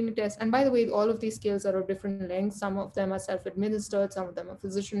screening test. And by the way, all of these scales are of different lengths. Some of them are self-administered, some of them are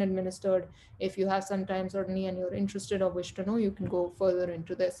physician-administered. If you have some time, certainly, and you're interested or wish to know, you can go further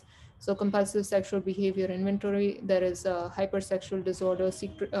into this. So compulsive sexual behavior inventory, there is a hypersexual disorder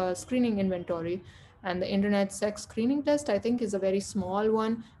screening inventory, and the internet sex screening test, I think, is a very small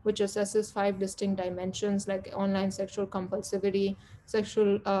one, which assesses 5 distinct dimensions like online sexual compulsivity,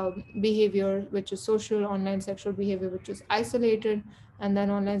 sexual behavior, which is social, online sexual behavior, which is isolated, and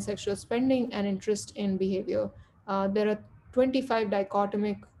then online sexual spending and interest in behavior. There are 25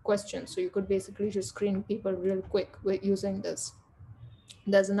 dichotomic questions, so you could basically just screen people real quick with using this.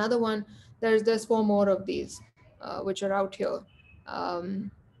 There's another one. There's 4 more of these, which are out here. Um,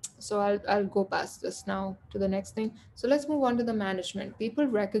 so I'll go past this now to the next thing. So let's move on to the management. People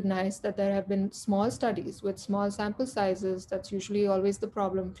recognize that there have been small studies with small sample sizes. That's usually always the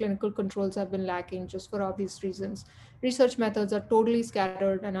problem. Clinical controls have been lacking just for obvious reasons. Research methods are totally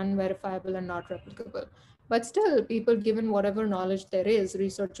scattered and unverifiable and not replicable. But still, people, given whatever knowledge there is,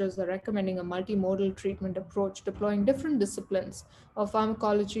 researchers are recommending a multimodal treatment approach, deploying different disciplines of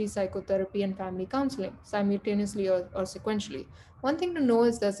pharmacology, psychotherapy, and family counseling simultaneously or sequentially. One thing to know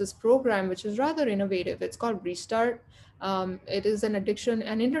is there's this program which is rather innovative. It's called Restart. It is an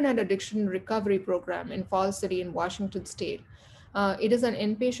internet addiction recovery program in Falls City in Washington State. It is an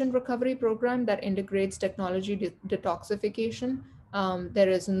inpatient recovery program that integrates technology detoxification. There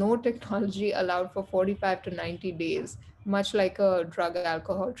is no technology allowed for 45 to 90 days, much like a drug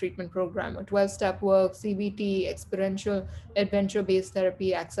alcohol treatment program. A 12-step work, CBT, experiential adventure-based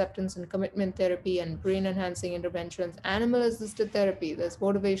therapy, acceptance and commitment therapy, and brain-enhancing interventions, animal-assisted therapy. There's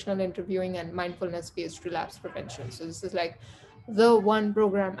motivational interviewing and mindfulness-based relapse prevention. So this is like the one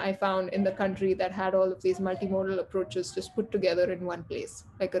program I found in the country that had all of these multimodal approaches just put together in one place,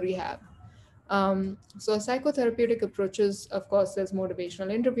 like a rehab. So psychotherapeutic approaches, of course, there's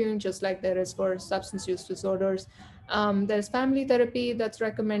motivational interviewing, just like there is for substance use disorders. There's family therapy that's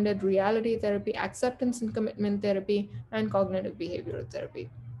recommended, reality therapy, acceptance and commitment therapy, and cognitive behavioral therapy.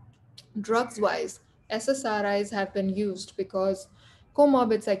 Drugs wise, SSRIs have been used because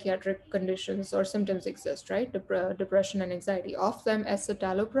comorbid psychiatric conditions or symptoms exist, right? Depression and anxiety. Of them,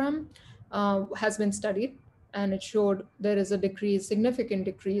 escitalopram has been studied, and it showed there is a significant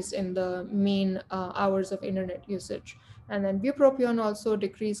decrease in the mean hours of internet usage. And then bupropion also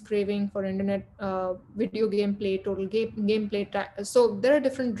decreased craving for internet video gameplay, total gameplay time. So there are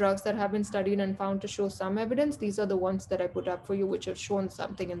different drugs that have been studied and found to show some evidence. These are the ones that I put up for you, which have shown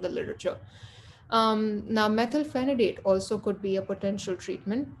something in the literature. Now, methylphenidate also could be a potential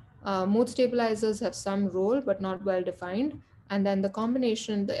treatment. Mood stabilizers have some role, but not well defined. And then the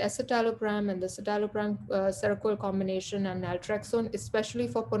combination, the escitalopram and the citalopram seroquel combination and naltrexone, especially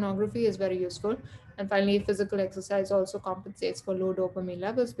for pornography, is very useful. And finally, physical exercise also compensates for low dopamine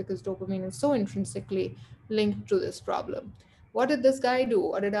levels because dopamine is so intrinsically linked to this problem. What did this guy do?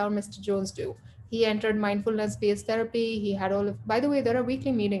 What did our Mr. Jones do? He entered mindfulness based therapy. He had all of, by the way, there are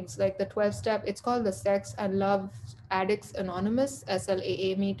weekly meetings like the 12 step, it's called the Sex and Love Addicts Anonymous,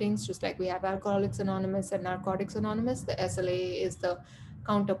 SLAA meetings, just like we have Alcoholics Anonymous and Narcotics Anonymous. The SLAA is the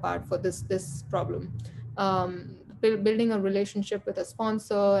counterpart for this problem. Building a relationship with a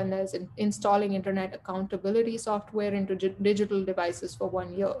sponsor, and there's installing internet accountability software into digital devices for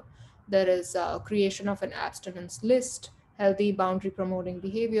 1 year. There is creation of an abstinence list, healthy boundary promoting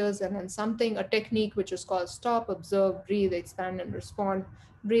behaviors, and then something, a technique which is called stop, observe, breathe, expand, and respond,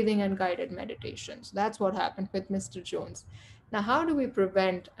 breathing and guided meditations. That's what happened with Mr. Jones. Now, how do we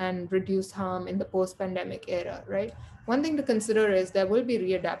prevent and reduce harm in the post pandemic era, right? One thing to consider is there will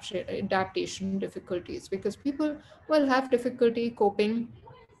be adaptation difficulties because people will have difficulty coping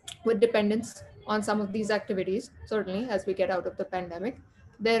with dependence on some of these activities, certainly as we get out of the pandemic.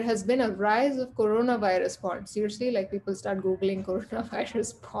 There has been a rise of coronavirus porn. Seriously, like people start Googling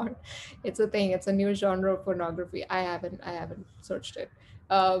coronavirus porn. It's a thing, it's a new genre of pornography. I haven't searched it.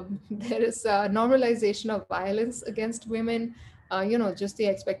 There is normalization of violence against women. Just the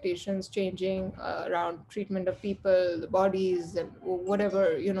expectations changing around treatment of people, the bodies, and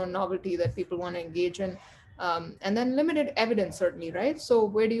whatever, novelty that people want to engage in. And then limited evidence, certainly, right? So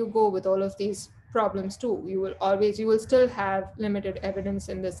where do you go with all of these problems too? You will still have limited evidence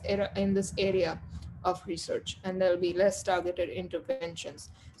in this area of research, and there'll be less targeted interventions.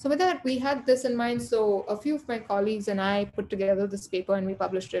 So with that, we had this in mind. So a few of my colleagues and I put together this paper and we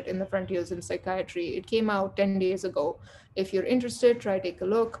published it in the Frontiers in Psychiatry. It came out 10 days ago. If you're interested, try take a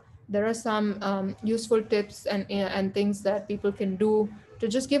look. There are some useful tips and things that people can do to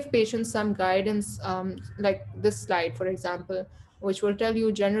just give patients some guidance, like this slide, for example, which will tell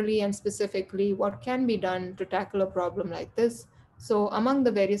you generally and specifically what can be done to tackle a problem like this. So among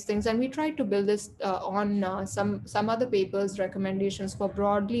the various things, and we tried to build this on some other papers, recommendations for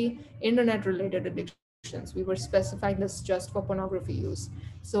broadly internet-related addictions. We were specifying this just for pornography use.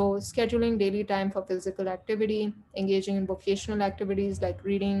 So scheduling daily time for physical activity, engaging in vocational activities like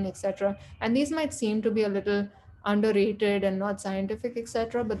reading, etc. And these might seem to be a little underrated and not scientific,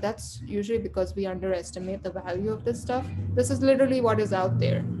 etc. But that's usually because we underestimate the value of this stuff. This is literally what is out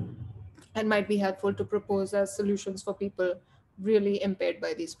there and might be helpful to propose as solutions for people really impaired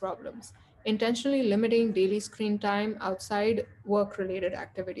by these problems. Intentionally limiting daily screen time outside work related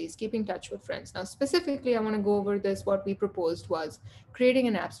activities, keeping touch with friends. Now, specifically, I want to go over this. What we proposed was creating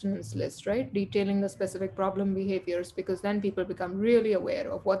an abstinence list, right? Detailing the specific problem behaviors, because then people become really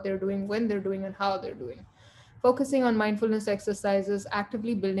aware of what they're doing, when they're doing, and how they're doing. Focusing on mindfulness exercises,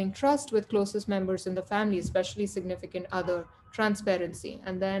 actively building trust with closest members in the family, especially significant other, transparency,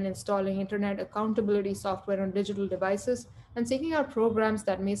 and then installing internet accountability software on digital devices, and seeking out programs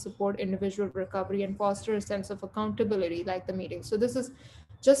that may support individual recovery and foster a sense of accountability, like the meeting. So this is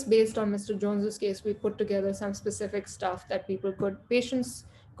just based on Mr. Jones's case. We put together some specific stuff that patients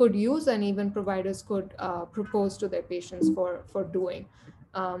could use, and even providers could propose to their patients for doing.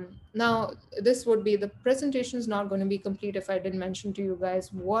 Now, this would be, the presentation is not going to be complete if I didn't mention to you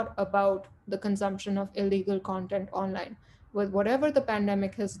guys what about the consumption of illegal content online. With whatever the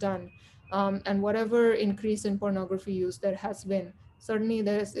pandemic has done, and whatever increase in pornography use there has been, certainly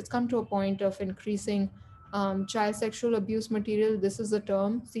it's come to a point of increasing child sexual abuse material. This is a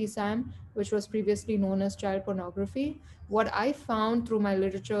term, CSAM, which was previously known as child pornography. What I found through my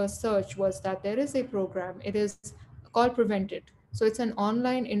literature search was that there is a program. It is called Prevent It. So it's an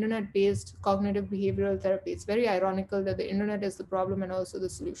online internet-based cognitive behavioral therapy. It's very ironical that the internet is the problem and also the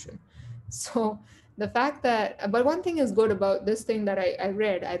solution. So the fact that, but one thing is good about this thing that I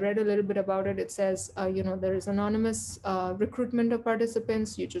read a little bit about it. It says, there is anonymous recruitment of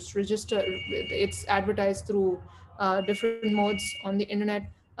participants. You just register. It's advertised through different modes on the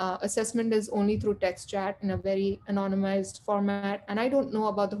internet. Assessment is only through text chat in a very anonymized format. And I don't know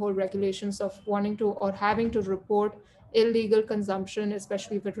about the whole regulations of wanting to or having to report illegal consumption,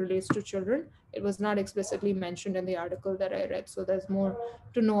 especially if it relates to children. It was not explicitly mentioned in the article that I read, so there's more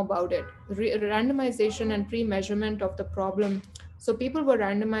to know about it. Randomization and pre measurement of the problem. So people were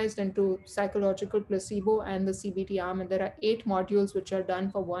randomized into psychological placebo and the CBT arm, and there are 8 modules which are done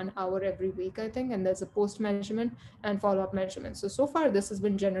for 1 hour every week, I think, and there's a post measurement and follow-up measurement. So far this has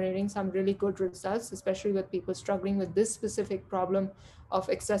been generating some really good results, especially with people struggling with this specific problem of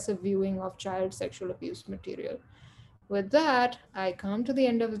excessive viewing of child sexual abuse material. With that, I come to the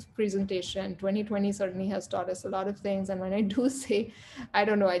end of the presentation. 2020 certainly has taught us a lot of things. And when I do say, I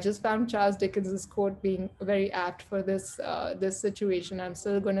don't know, I just found Charles Dickens's quote being very apt for this situation. I'm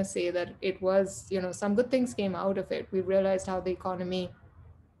still going to say that it was, some good things came out of it. We realized how the economy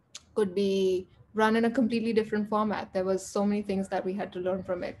could be run in a completely different format. There was so many things that we had to learn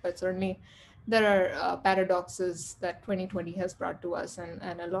from it, but certainly there are paradoxes that 2020 has brought to us,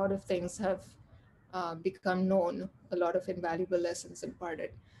 and a lot of things have become known, a lot of invaluable lessons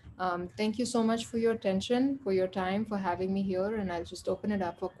imparted. Thank you so much for your attention, for your time, for having me here, and I'll just open it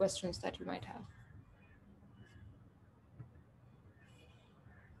up for questions that you might have.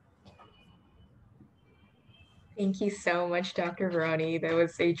 Thank you so much, Dr. Virani. That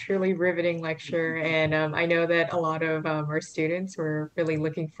was a truly riveting lecture. And I know that a lot of our students were really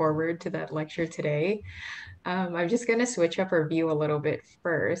looking forward to that lecture today. I'm just going to switch up our view a little bit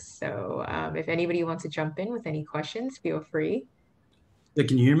first. So if anybody wants to jump in with any questions, feel free. Yeah,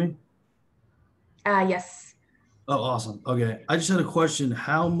 can you hear me? Yes. Oh, awesome. Okay. I just had a question.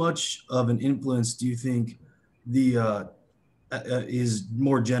 How much of an influence do you think the is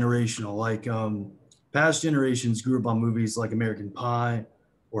more generational? Like past generations grew up on movies like American Pie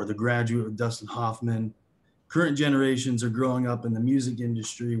or The Graduate with Dustin Hoffman. Current generations are growing up in the music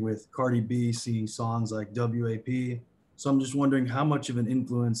industry with Cardi B singing songs like WAP. So I'm just wondering, how much of an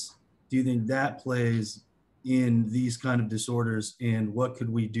influence do you think that plays in these kind of disorders, and what could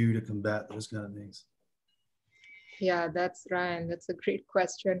we do to combat those kind of things? Yeah, that's Ryan. That's a great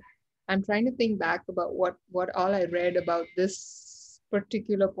question. I'm trying to think back about what all I read about this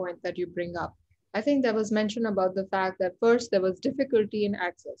particular point that you bring up. I think there was mention about the fact that first there was difficulty in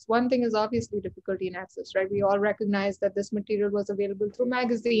access. One thing is obviously difficulty in access, right? We all recognize that this material was available through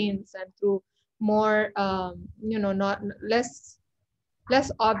magazines and through more, not less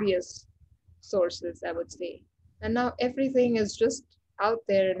obvious sources, I would say. And now everything is just out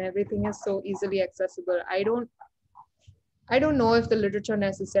there and everything is so easily accessible. I don't know if the literature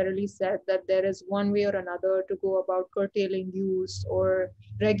necessarily said that there is one way or another to go about curtailing use or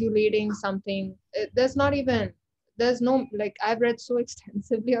regulating something. There's no, like, I've read so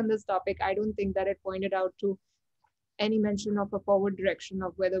extensively on this topic. I don't think that it pointed out to any mention of a forward direction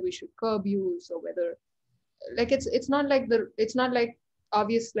of whether we should curb use or whether, like, it's not like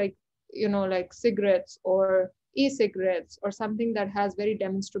obvious, like, like cigarettes or e-cigarettes or something that has very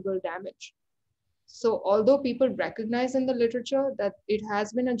demonstrable damage. So although people recognize in the literature that it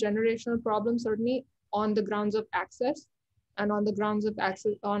has been a generational problem, certainly on the grounds of access and on the grounds of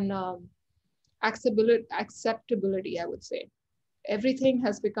access on acceptability, I would say. Everything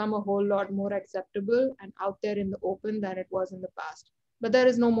has become a whole lot more acceptable and out there in the open than it was in the past. But there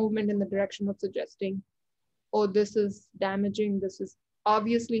is no movement in the direction of suggesting, oh, this is damaging, this is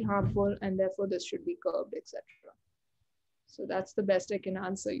obviously harmful, and therefore this should be curbed, etc. So that's the best I can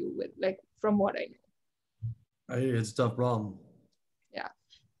answer you with, like, from what I know. It's a tough problem. Yeah.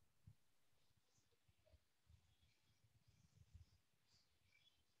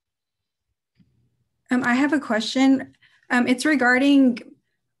 I have a question. It's regarding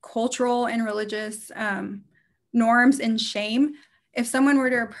cultural and religious norms and shame. If someone were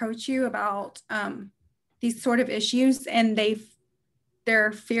to approach you about these sort of issues and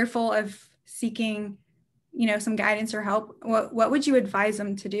they're fearful of seeking, some guidance or help, what would you advise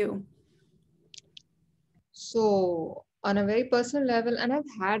them to do? So on a very personal level, and I've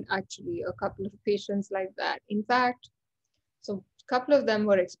had actually a couple of patients like that. In fact, so a couple of them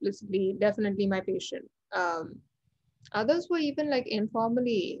were explicitly, definitely my patient. Others were even like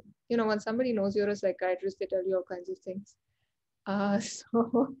informally, when somebody knows you're a psychiatrist, they tell you all kinds of things.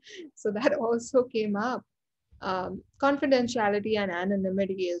 So that also came up. Confidentiality and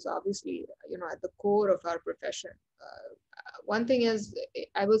anonymity is obviously, at the core of our profession. One thing is,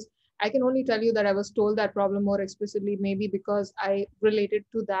 I can only tell you that I was told that problem more explicitly, maybe because I related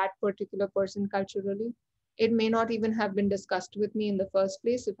to that particular person culturally. It may not even have been discussed with me in the first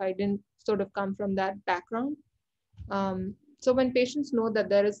place if I didn't sort of come from that background. So when patients know that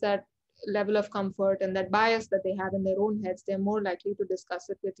there is that level of comfort and that bias that they have in their own heads, they're more likely to discuss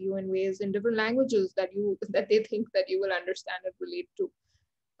it with you in ways, in different languages that they think that you will understand and relate to.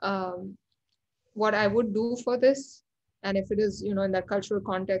 What I would do for this, and if it is, in that cultural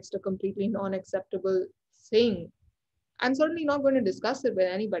context, a completely non-acceptable thing, I'm certainly not going to discuss it with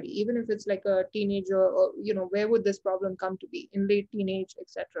anybody, even if it's like a teenager or, where would this problem come to be in late teenage,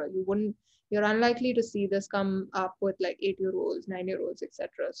 etc. You're unlikely to see this come up with like 8-year-olds, 9-year-olds,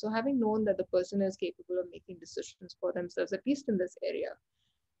 etc. So having known that the person is capable of making decisions for themselves, at least in this area,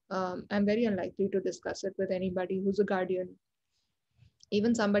 I'm very unlikely to discuss it with anybody who's a guardian,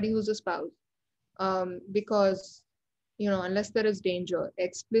 even somebody who's a spouse, because, unless there is danger,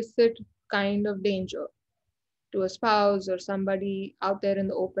 explicit kind of danger to a spouse or somebody out there in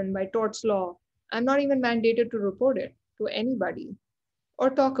the open by torts law, I'm not even mandated to report it to anybody or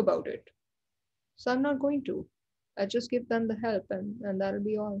talk about it. So I'm not going to. I just give them the help and that'll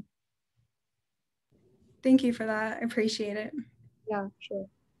be all. Thank you for that. I appreciate it. Yeah, sure.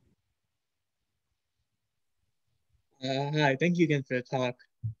 Hi, thank you again for the talk.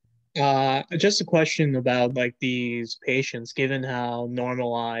 Just a question about like these patients, given how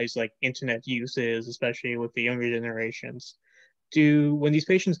normalized like internet use is, especially with the younger generations. When these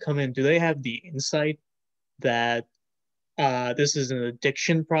patients come in, do they have the insight that this is an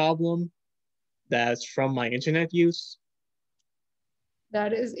addiction problem that's from my internet use?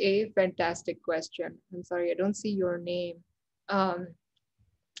 That is a fantastic question. I'm sorry, I don't see your name.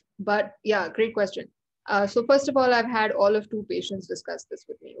 But yeah, great question. So first of all, I've had all of 2 patients discuss this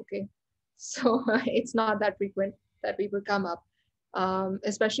with me, okay? So it's not that frequent that people come up.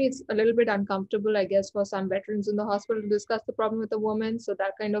 Especially it's a little bit uncomfortable, I guess, for some veterans in the hospital to discuss the problem with a woman. So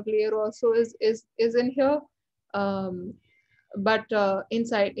that kind of layer also is in here. But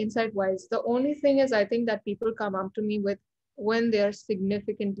insight wise, the only thing is I think that people come up to me with when they're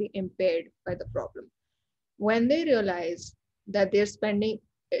significantly impaired by the problem. When they realize that they're spending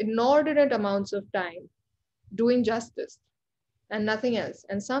inordinate amounts of time doing justice and nothing else,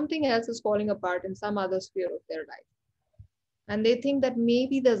 and something else is falling apart in some other sphere of their life. And they think that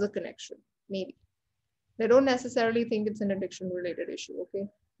maybe there's a connection, maybe. They don't necessarily think it's an addiction related issue, okay?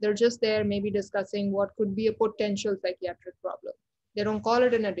 They're just there maybe discussing what could be a potential psychiatric problem. They don't call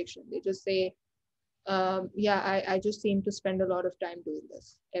it an addiction. They just say, I just seem to spend a lot of time doing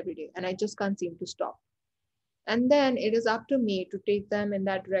this every day and I just can't seem to stop. And then it is up to me to take them in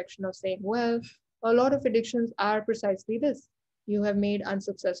that direction of saying, well, a lot of addictions are precisely this. You have made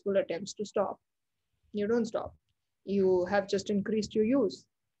unsuccessful attempts to stop. You don't stop. You have just increased your use.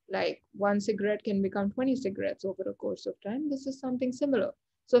 Like 1 cigarette can become 20 cigarettes over a course of time. This is something similar.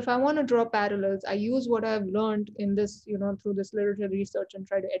 So if I want to draw parallels, I use what I've learned in this, through this literature research and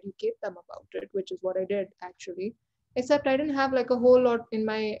try to educate them about it, which is what I did actually. Except I didn't have like a whole lot in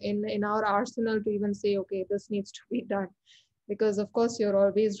our arsenal to even say, okay, this needs to be done. Because of course you're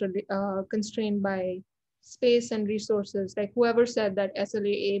always constrained by space and resources. Like whoever said that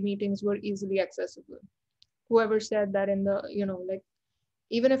SLAA meetings were easily accessible. Whoever said that in the, like,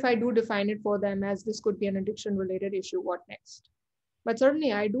 even if I do define it for them as this could be an addiction related issue, what next? But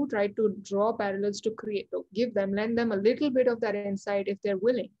certainly I do try to draw parallels to lend them a little bit of that insight if they're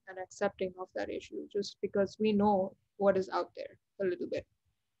willing and accepting of that issue, just because we know what is out there a little bit.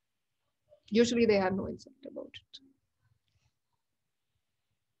 Usually they have no insight about it.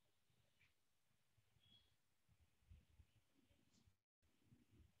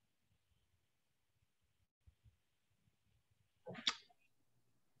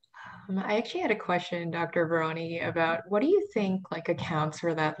 I actually had a question, Dr. Virani, about what do you think like accounts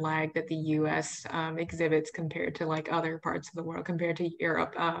for that lag that the U.S. Exhibits compared to like other parts of the world, compared to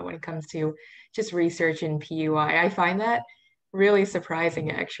Europe, when it comes to just research in PUI? I find that really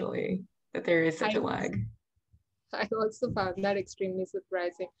surprising, actually, that there is such a lag. I also found that extremely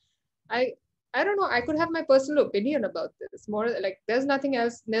surprising. I don't know, I could have my personal opinion about this. More like there's nothing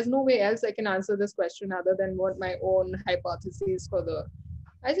else, there's no way else I can answer this question other than what my own hypotheses for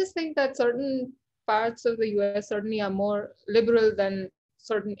I just think that certain parts of the US certainly are more liberal than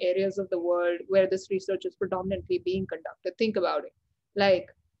certain areas of the world where this research is predominantly being conducted. Think about it. Like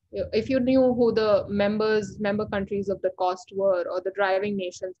if you knew who the member countries of the COST were, or the driving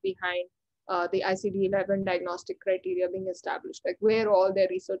nations behind the ICD-11 diagnostic criteria being established, like where all their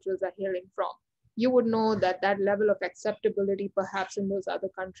researchers are hailing from, you would know that that level of acceptability perhaps in those other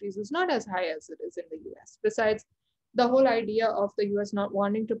countries is not as high as it is in the US. Besides, the whole idea of the US not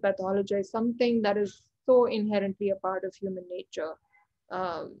wanting to pathologize something that is so inherently a part of human nature.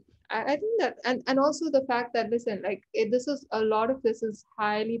 I think that, and also the fact that, listen, like this is, a lot of this is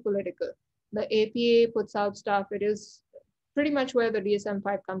highly political. The APA puts out stuff, it is pretty much where the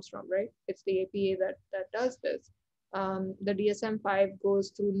DSM-5 comes from, right? It's the APA that does this. The DSM-5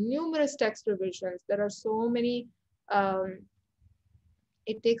 goes through numerous text revisions. There are so many,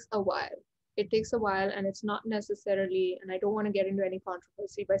 it takes a while. it takes a while, and it's not necessarily, and I don't want to get into any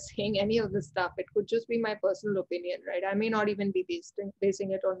controversy by saying any of this stuff. It could just be my personal opinion, right? I may not even be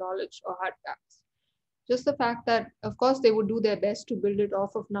basing it on knowledge or hard facts. Just the fact that, of course, they would do their best to build it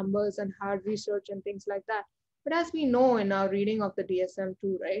off of numbers and hard research and things like that. But as we know in our reading of the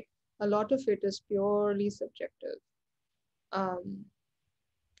DSM-2, right, a lot of it is purely subjective.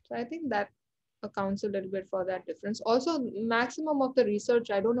 So I think that accounts a little bit for that difference. Also, maximum of the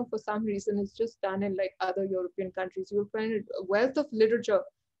research, I don't know, for some reason, is just done in like other European countries. You'll find a wealth of literature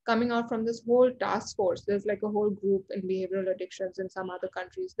coming out from this whole task force. There's like a whole group in behavioral addictions in some other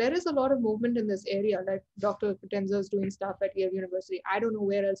countries. There is a lot of movement in this area, like Dr. Potenza is doing stuff at Yale University. I don't know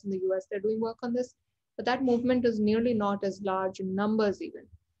where else in the US they're doing work on this, but that movement is nearly not as large in numbers even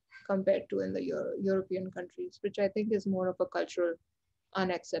compared to in the European countries, which I think is more of a cultural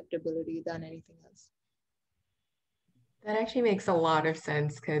unacceptability than anything else. That actually makes a lot of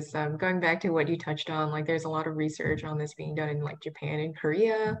sense because going back to what you touched on, like there's a lot of research on this being done in like Japan and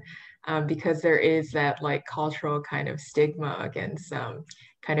Korea, because there is that like cultural kind of stigma against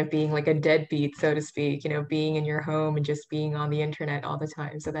kind of being like a deadbeat, so to speak, you know, being in your home and just being on the internet all the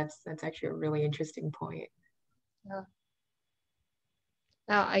time. So that's actually a really interesting point. Yeah.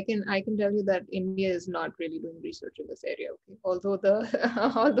 Now, I can tell you that India is not really doing research in this area. Okay? Although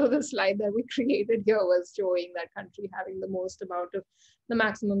the slide that we created here was showing that country having the most amount of the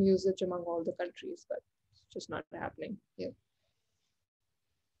maximum usage among all the countries, but it's just not happening here.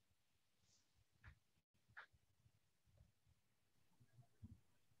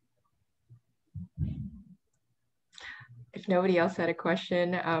 If nobody else had a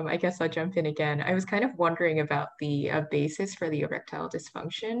question, I guess I'll jump in again. I was kind of wondering about the basis for the erectile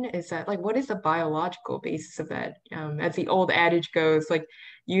dysfunction. Is that like, what is the biological basis of that? As the old adage goes, like,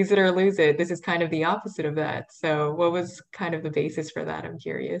 use it or lose it. This is kind of the opposite of that. So what was kind of the basis for that? I'm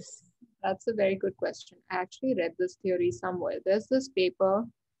curious. That's a very good question. I actually read this theory somewhere. There's this paper.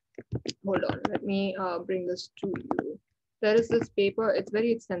 Hold on, let me bring this to you. There is this paper. It's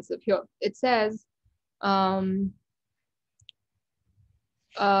very extensive here. It says,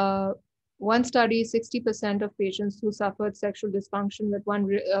 one study, 60% of patients who suffered sexual dysfunction with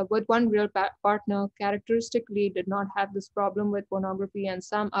one real partner characteristically did not have this problem with pornography, and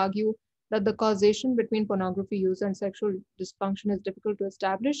some argue that the causation between pornography use and sexual dysfunction is difficult to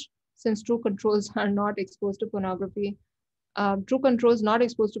establish since true controls are not exposed to pornography. True controls not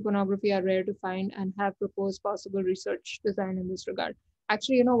exposed to pornography are rare to find and have proposed possible research design in this regard.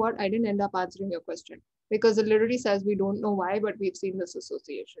 Actually, you know what? I didn't end up answering your question because it literally says we don't know why, but we've seen this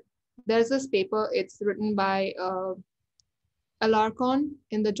association. There's this paper, it's written by Alarcon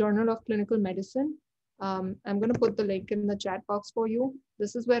in the Journal of Clinical Medicine. I'm going to put the link in the chat box for you.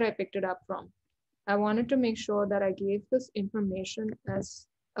 This is where I picked it up from. I wanted to make sure that I gave this information as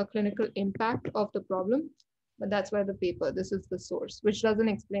a clinical impact of the problem, but that's why the paper, this is the source, which doesn't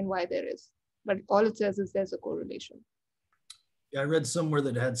explain why there is, but all it says is there's a correlation. Yeah, I read somewhere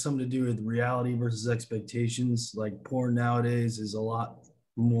that it had something to do with reality versus expectations. Like porn nowadays is a lot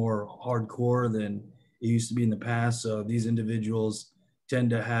more hardcore than it used to be in the past. So these individuals tend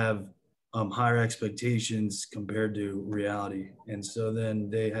to have higher expectations compared to reality. And so then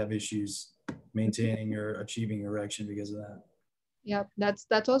they have issues maintaining or achieving erection because of that. Yeah,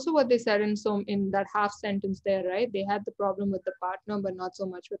 that's also what they said in that half sentence there, right? They had the problem with the partner, but not so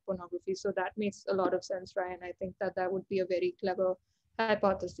much with pornography. So that makes a lot of sense, Ryan. I think that would be a very clever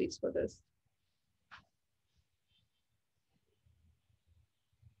hypothesis for this.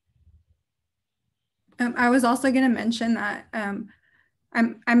 I was also going to mention that I'm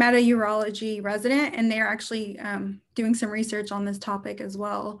at a urology resident, and they're actually doing some research on this topic as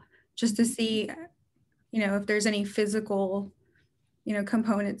well, just to see, you know, if there's any physical, you know,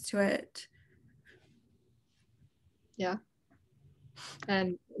 components to it. Yeah.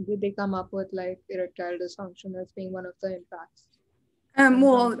 And did they come up with like erectile dysfunction as being one of the impacts?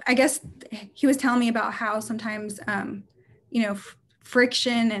 Well, I guess he was telling me about how sometimes, you know,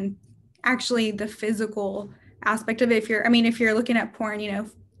 friction and actually the physical aspect of it. If you're looking at porn, you know,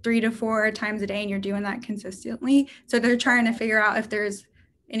 3 to 4 times a day and you're doing that consistently. So they're trying to figure out if there's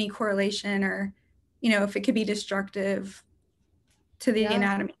any correlation or, you know, if it could be destructive to the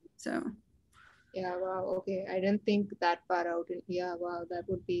anatomy. So. Yeah, wow, okay. I didn't think that far out. Yeah, wow, that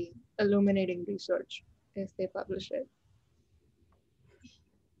would be illuminating research if they publish it.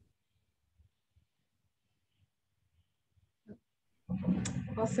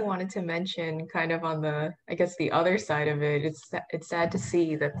 I also wanted to mention kind of on the, I guess the other side of it, it's sad to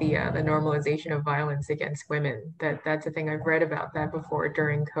see that the normalization of violence against women, that's a thing I've read about that before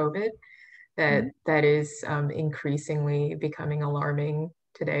during COVID, that is increasingly becoming alarming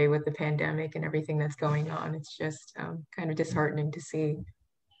today with the pandemic and everything that's going on. It's just kind of disheartening to see.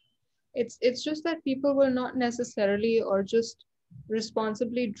 It's just that people will not necessarily or just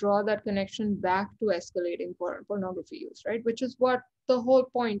responsibly draw that connection back to escalating pornography use, right? Which is what the whole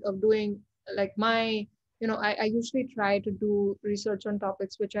point of doing, like my, I usually try to do research on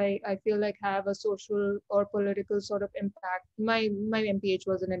topics which I feel like have a social or political sort of impact. My MPH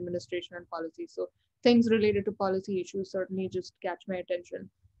was in administration and policy, so things related to policy issues certainly just catch my attention.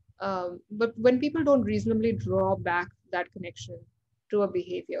 But when people don't reasonably draw back that connection to a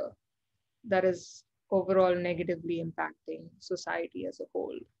behavior that is overall negatively impacting society as a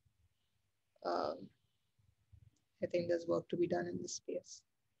whole, I think there's work to be done in this space.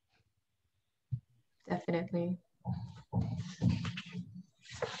 Definitely.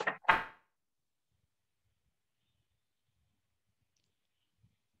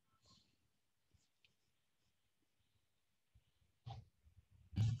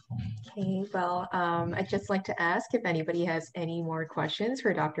 Okay, well, I'd just like to ask if anybody has any more questions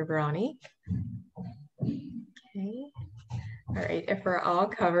for Dr. Virani. Okay. All right, if we're all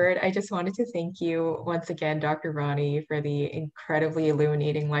covered, I just wanted to thank you once again, Dr. Virani, for the incredibly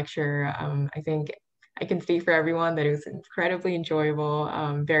illuminating lecture. I think I can speak for everyone that it was incredibly enjoyable,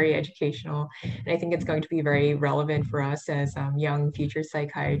 very educational, and I think it's going to be very relevant for us as young future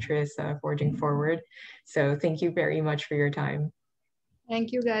psychiatrists forging forward. So thank you very much for your time.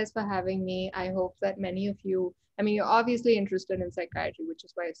 Thank you guys for having me. I hope that many of you, I mean, you're obviously interested in psychiatry, which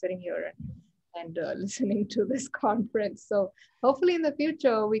is why you're sitting here and listening to this conference. So hopefully in the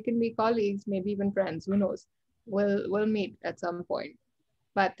future, we can be colleagues, maybe even friends, who knows? We'll meet at some point.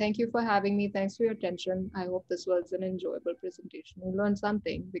 But thank you for having me. Thanks for your attention. I hope this was an enjoyable presentation. You learned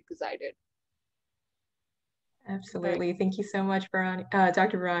something because I did. Absolutely. Right. Thank you so much, Virani,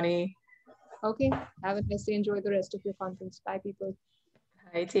 Dr. Virani. Okay. Have a nice day. Enjoy the rest of your conference. Bye, people.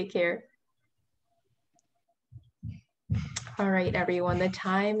 Bye. Take care. All right, everyone. The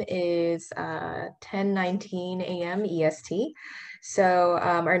time is 10:19 a.m. EST. So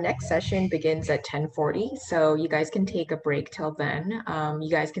our next session begins at 10:40. So you guys can take a break till then. You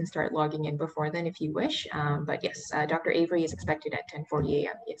guys can start logging in before then if you wish. But yes, Dr. Avery is expected at 10:40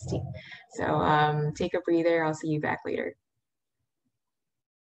 a.m. EST. So take a breather. I'll see you back later.